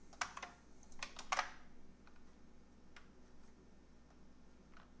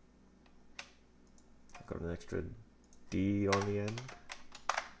 I've got an extra D on the end.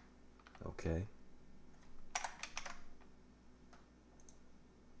 Okay.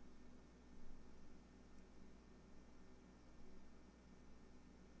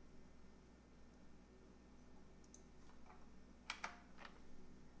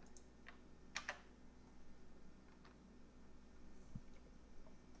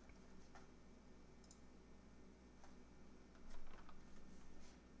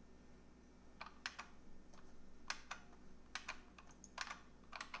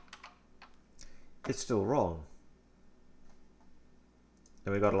 It's still wrong.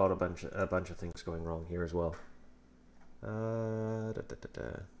 And we got a bunch of things going wrong here as well. Da, da, da, da.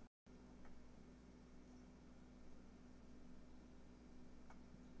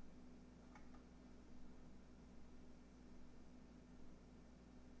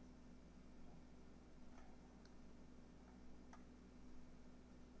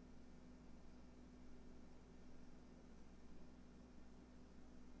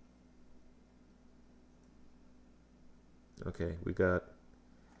 Okay, we got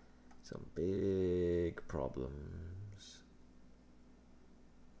some big problems.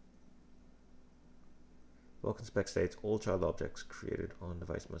 Vulkan spec states all child objects created on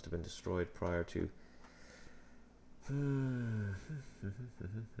device must have been destroyed prior to.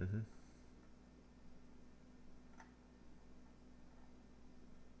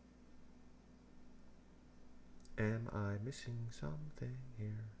 Am I missing something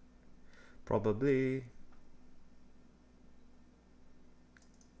here? Probably.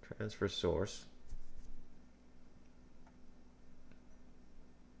 Transfer source.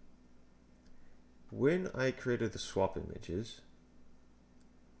 When I created the swap images,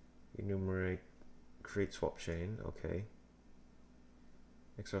 enumerate, create swap chain, okay.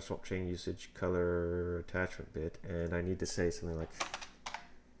 XR swap chain usage, color, attachment bit, and I need to say something like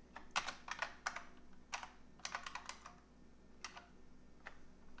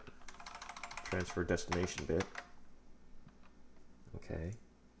transfer destination bit. Okay.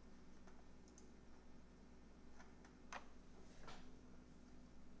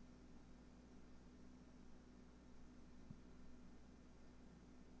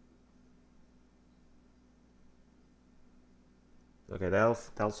 Okay,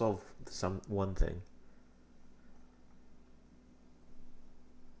 that'll solve one thing.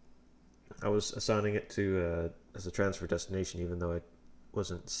 I was assigning it to as a transfer destination, even though it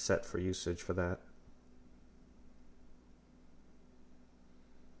wasn't set for usage for that.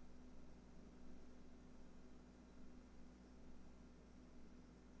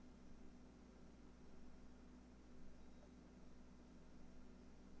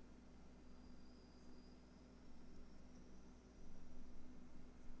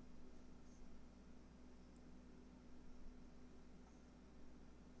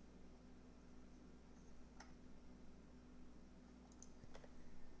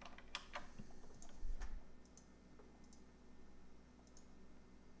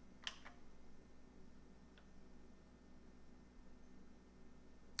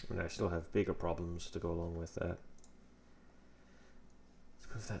 And I still have bigger problems to go along with that.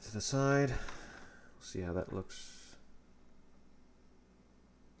 Let's move that to the side. We'll see how that looks.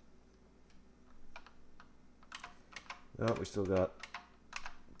 Oh, we still got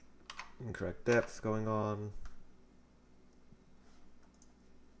incorrect depth going on.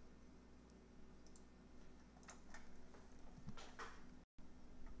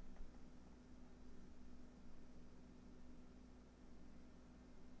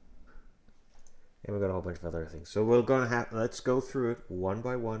 And we've got a whole bunch of other things. So we're gonna have, let's go through it one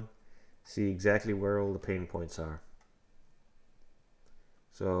by one, see exactly where all the pain points are.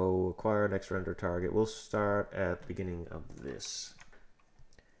 So acquire next render target. We'll start at the beginning of this.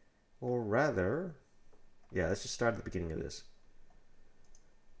 Or rather, yeah, let's just start at the beginning of this.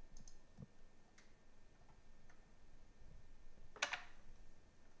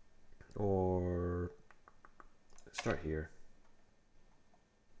 Or start here.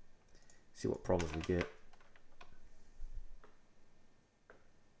 See what problems we get.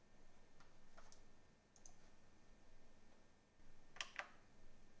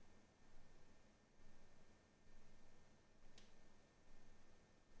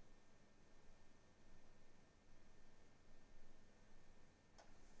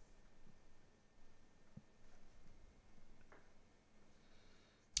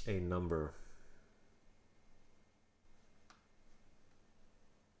 a number.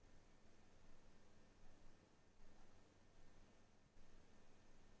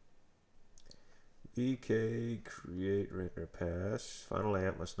 VK create render pass. Final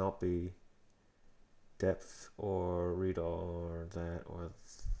layout must not be depth or read or that or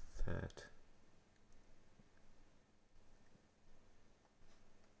that.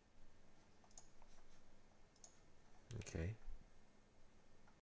 Okay.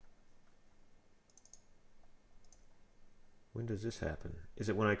 When does this happen? Is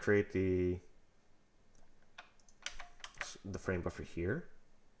it when I create the frame buffer here?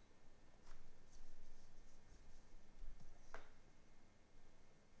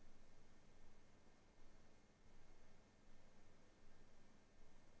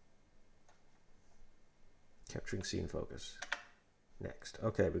 Capturing scene focus. Next.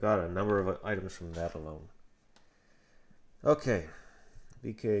 Okay, we got a number of items from that alone. Okay.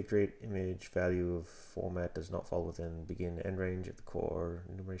 VK create image value of format does not fall within begin end range of the core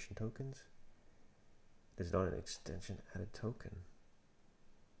enumeration tokens. Is not an extension added token.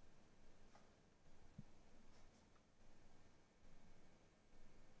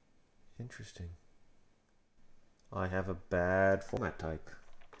 Interesting. I have a bad format type.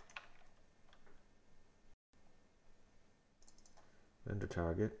 Render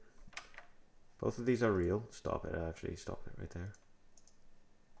target. Both of these are real. Stop it, actually stop it right there.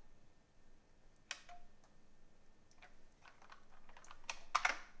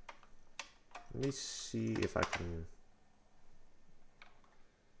 Let me see if I can,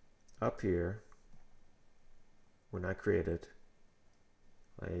 up here, when I create it,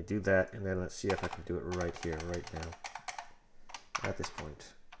 I do that, and then let's see if I can do it right here, right now, at this point.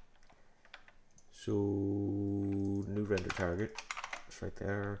 So, new render target, it's right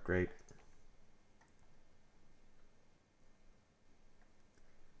there, great.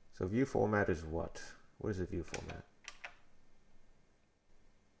 So view format is what? What is the view format?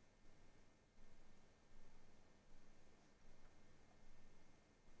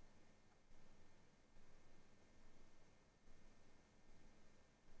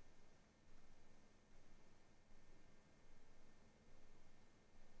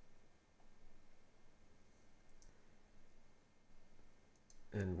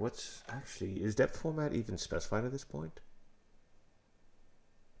 And what's actually, is depth format even specified at this point?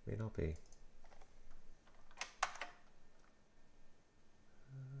 May not be.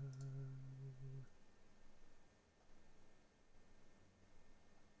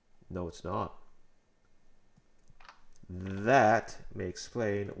 No, it's not. That may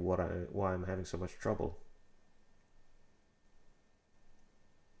explain why I'm having so much trouble.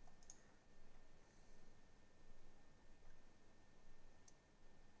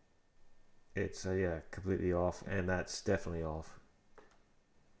 It's yeah, completely off, and that's definitely off.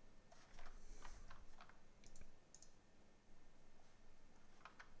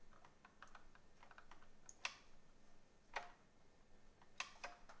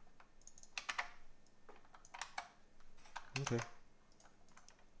 Okay.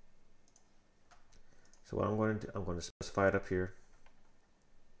 So what I'm going to do, I'm going to specify it up here.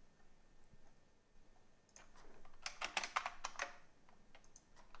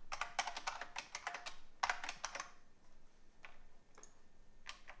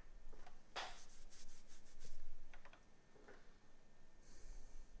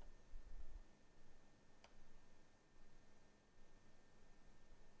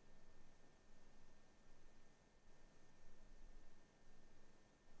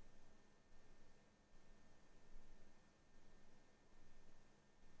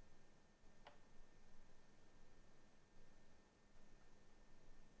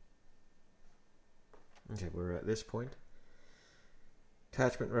 Okay, we're at this point.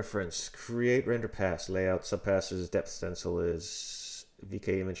 Attachment reference, create render pass, layout, subpasses, depth stencil is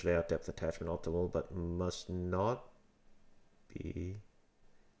VK image layout, depth attachment optimal, but must not be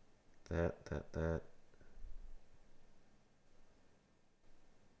that.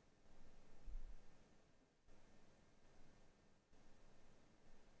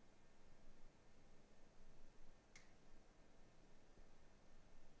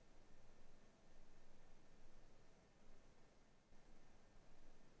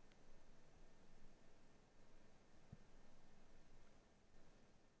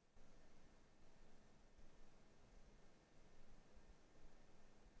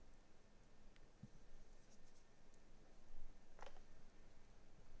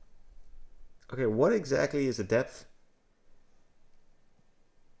 Okay, what exactly is the depth?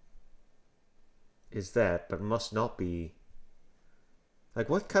 Is that, but must not be. Like,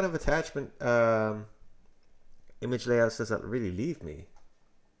 what kind of attachment image layouts does that really leave me?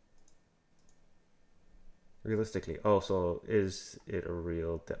 Realistically, oh, so is it a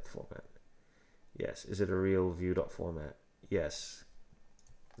real depth format? Yes. Is it a real view.format? Yes.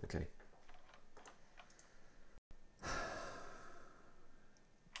 Okay.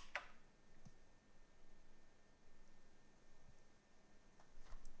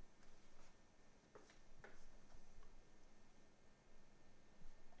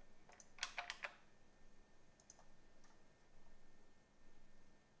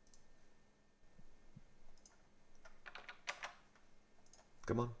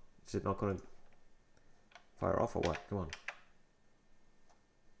 Come on. Is it not going to fire off or what? Come on.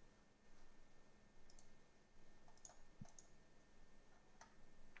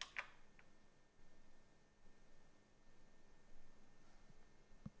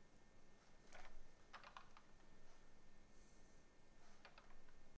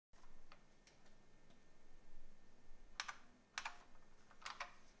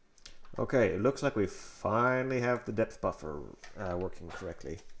 Okay, it looks like we finally have the depth buffer working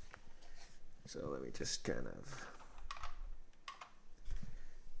correctly. So let me just kind of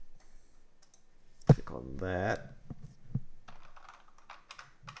click on that.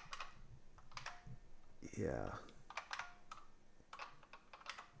 Yeah.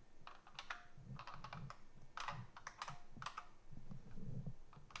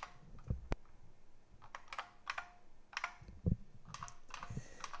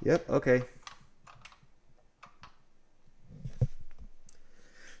 Yep, okay.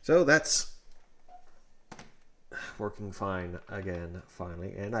 So that's working fine again,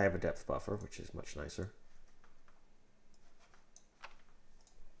 finally. And I have a depth buffer, which is much nicer.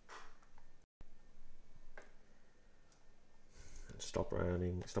 Stop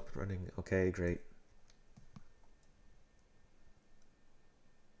running, stop running. Okay, great.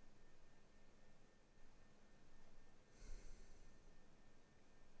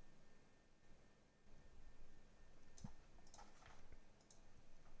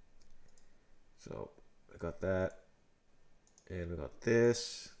 So I got that, and we got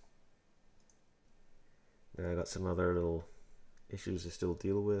this. Then I got some other little issues to still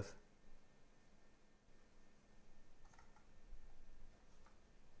deal with.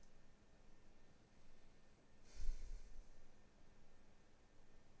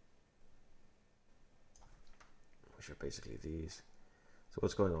 Which are basically these. So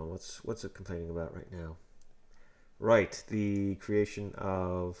what's going on? What's it complaining about right now? Right, the creation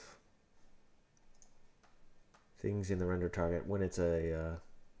of things in the render target when it's a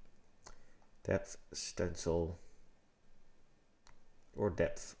depth stencil or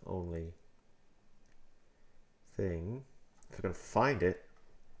depth only thing. If I can find it.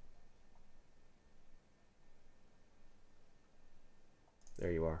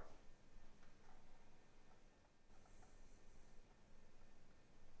 There you are.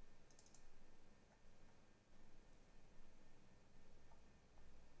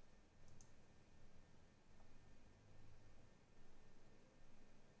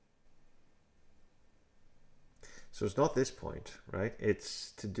 So it's not this point, right?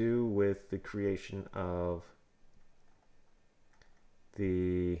 It's to do with the creation of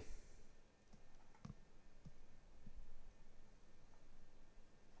the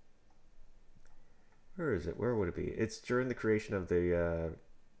where is it? Where would it be? It's during the creation of the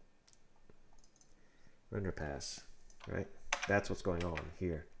render pass, right? That's what's going on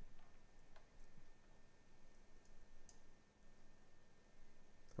here.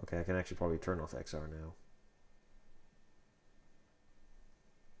 Okay, I can actually probably turn off XR now.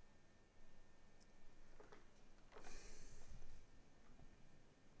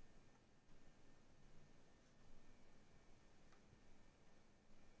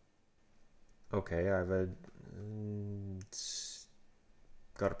 Okay, I've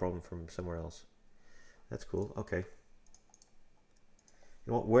got a problem from somewhere else. That's cool. Okay. You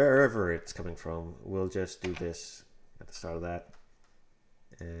know what? Wherever it's coming from, we'll just do this at the start of that.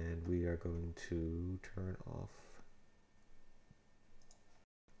 And we are going to turn off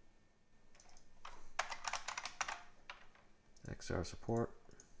XR support.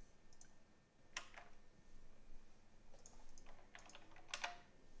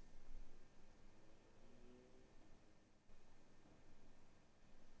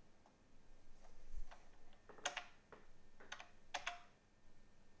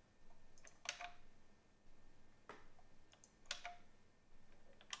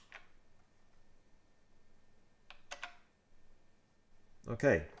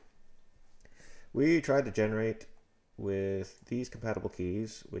 Okay. We tried to generate with these compatible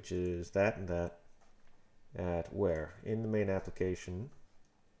keys, which is that and that, at where? In the main application.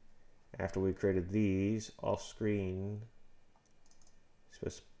 After we created these off-screen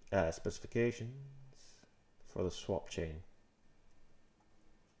specifications. for the swap chain.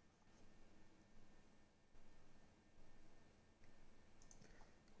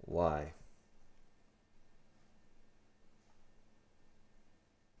 Why?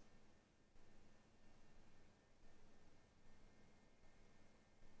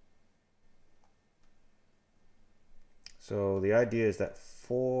 So the idea is that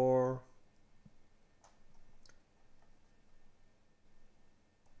for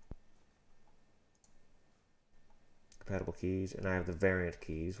compatible keys, and I have the variant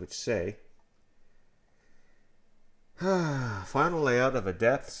keys, which say final layout of a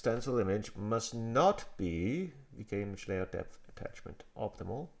depth stencil image must not be VK image layout depth attachment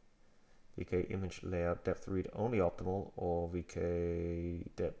optimal, VK image layout depth read only optimal, or VK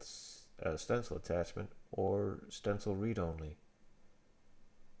depth stencil attachment, or stencil read only.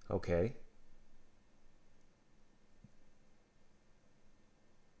 Okay.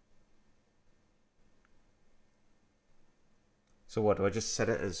 So what, do I just set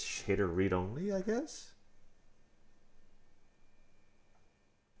it as shader read only, I guess?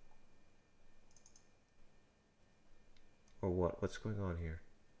 Or what? What's going on here?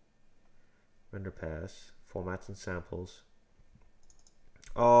 Render pass, formats and samples.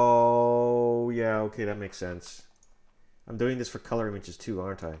 Oh, yeah, okay, that makes sense. I'm doing this for color images too,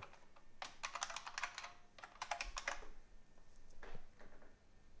 aren't I?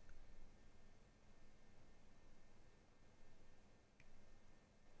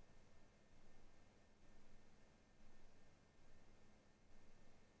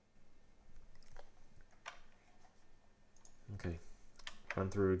 Okay, run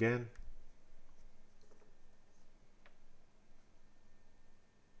through again.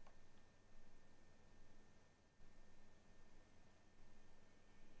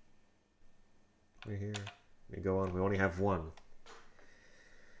 Right here. We go on. We only have one.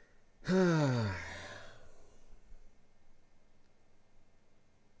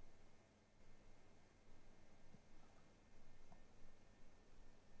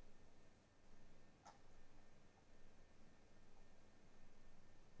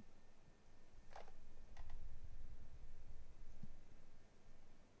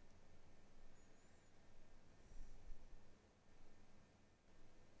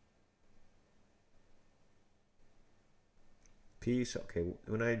 Piece. Okay,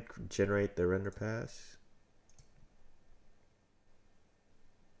 when I generate the render pass,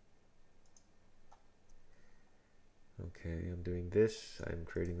 okay, I'm doing this. I'm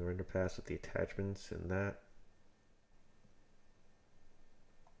creating the render pass with the attachments and that.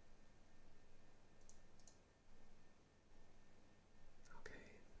 Okay,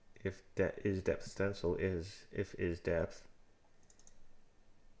 if that is depth stencil is if is depth.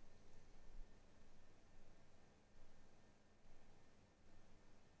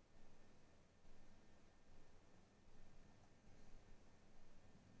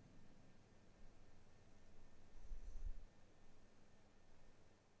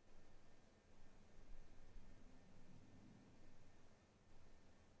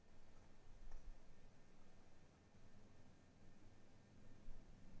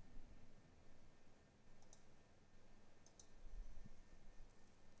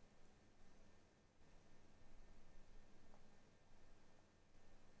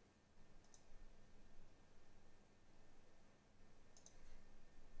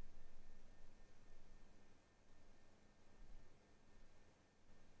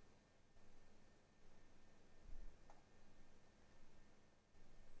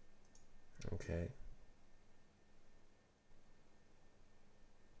 Okay.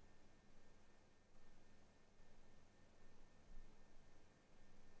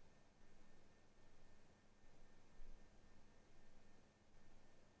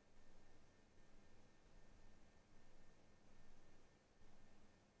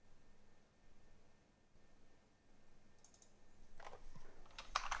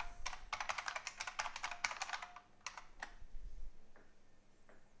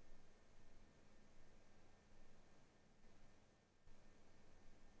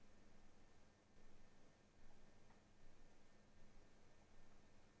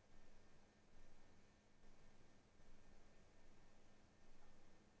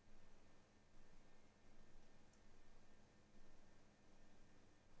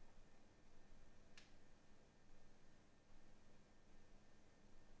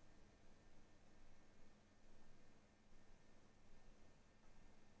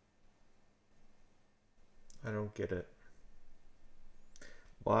 I don't get it.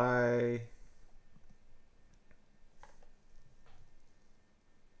 Why?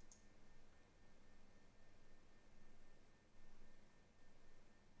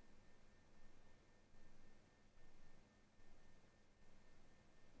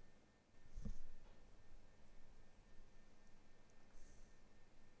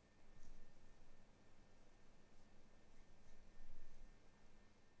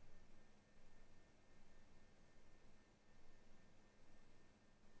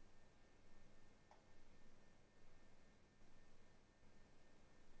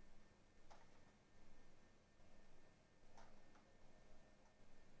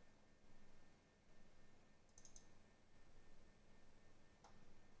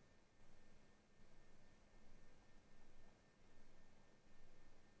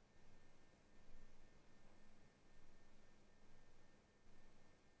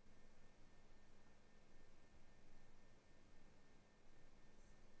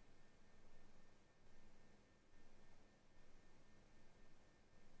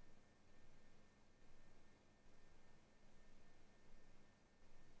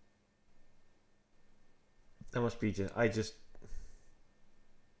 That must be just, I just,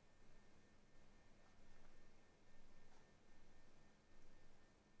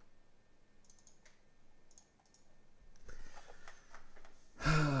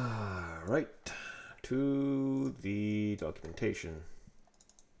 right, to the documentation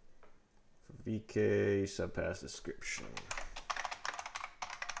for VK subpass description.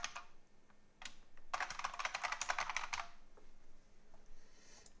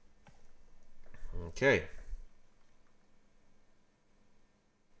 Okay.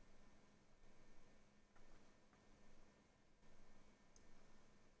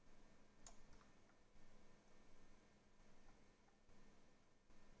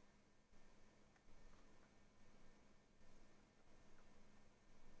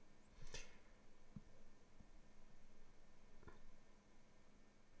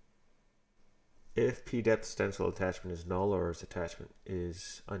 If p-depth stencil attachment is null or its attachment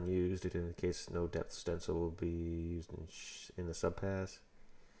is unused, it indicates no depth stencil will be used in the subpass.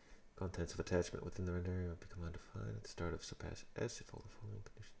 Contents of attachment within the render will become undefined at the start of subpass S if all the following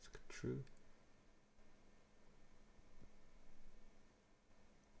conditions are true.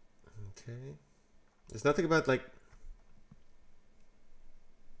 Okay. There's nothing about like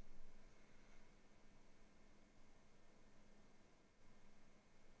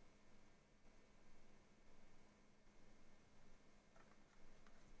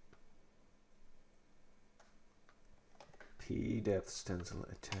p-depth stencil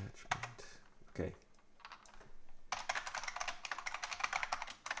attachment. Okay.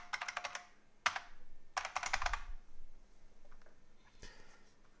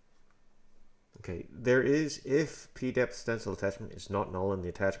 Okay, there is, if p-depth stencil attachment is not null and the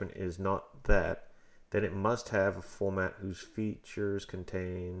attachment is not that, then it must have a format whose features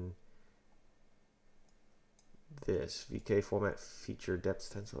contain this VK format feature depth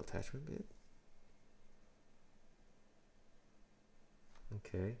stencil attachment bit.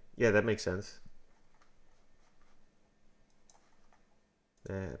 Okay, yeah, that makes sense.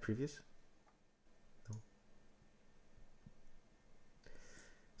 Previous? No.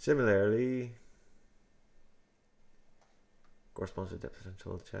 Similarly, corresponds to depth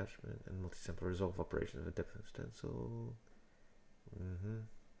stencil attachment and multi-sample resolve operations of a depth stencil.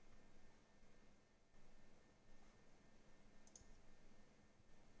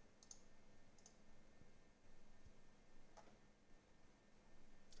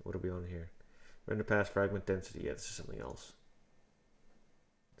 What are we on here? Render pass fragment density. Yeah, this is something else.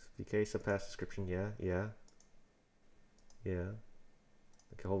 VK subpass description. Yeah. Okay,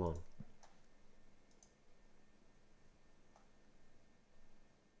 hold on.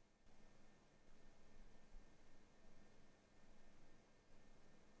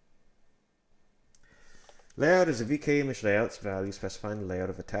 Layout is a VK image layout value specifying the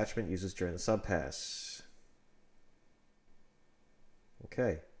layout of attachment uses during the subpass.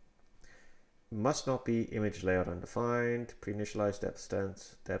 Okay. Must not be image layout undefined. Pre-initialized depth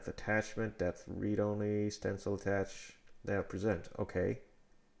stance, depth attachment, depth read-only, stencil attach, layout present. Okay.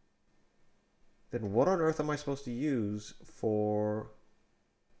 Then what on earth am I supposed to use for...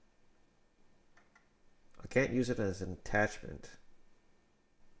 I can't use it as an attachment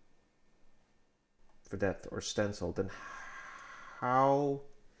for depth or stencil. Then how...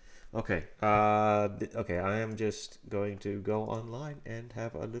 Okay. Okay, I am just going to go online and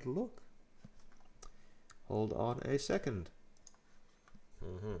have a little look. Hold on a second.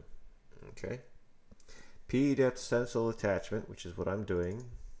 Okay. P-depth stencil attachment, which is what I'm doing.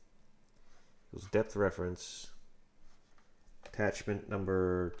 It depth reference attachment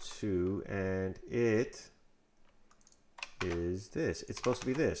number 2, and it is this. It's supposed to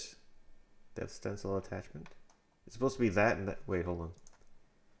be this. Depth stencil attachment. It's supposed to be that and that. Wait, hold on.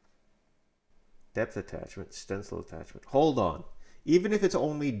 Depth attachment, stencil attachment. Hold on. Even if it's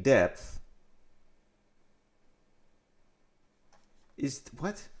only depth, is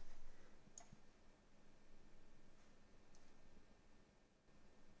what?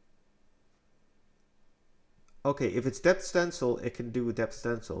 Okay, if it's depth stencil, it can do depth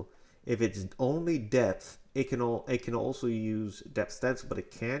stencil. If it's only depth, it can also use depth stencil, but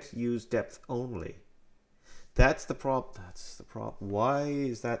it can't use depth only. That's the problem. That's the problem. Why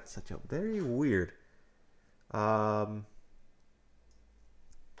is that such a very weird?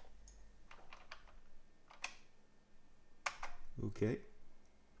 Okay.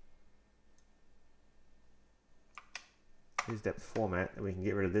 Here's depth format, and we can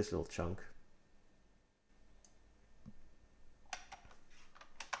get rid of this little chunk.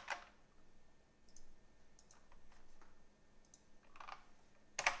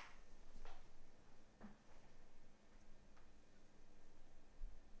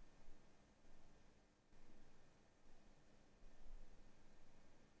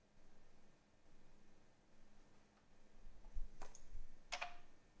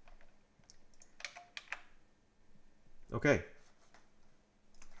 Okay.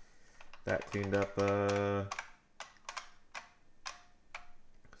 That cleaned up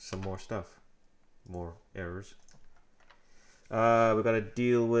some more stuff. More errors. We got to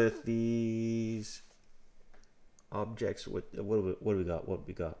deal with these objects. What do we got? What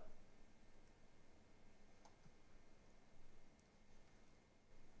we got?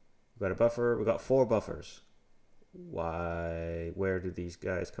 We got a buffer. We got 4 buffers. Why? Where did these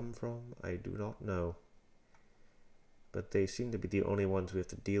guys come from? I do not know. But they seem to be the only ones we have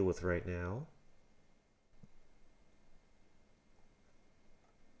to deal with right now.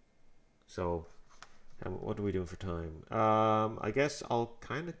 So, what are we doing for time? I guess I'll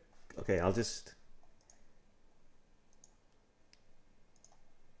kind of... Okay, I'll just...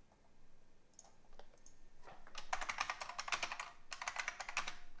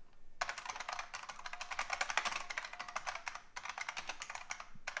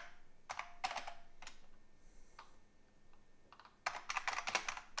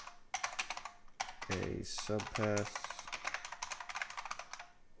 Okay, subpass.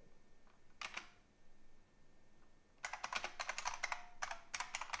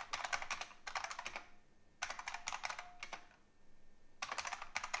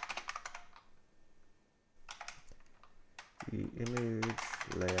 The image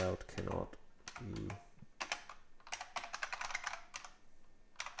layout cannot be...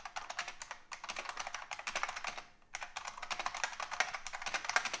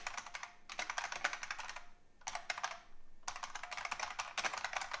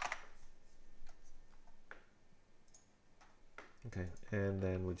 Okay, and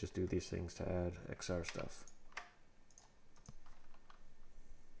then we just do these things to add XR stuff.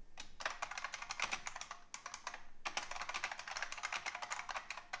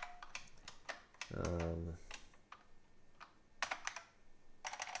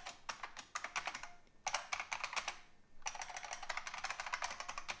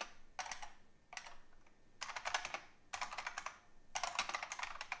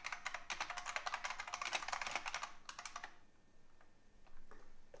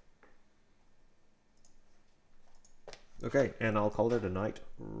 Okay, and I'll call it a night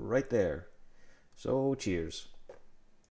right there. So, cheers.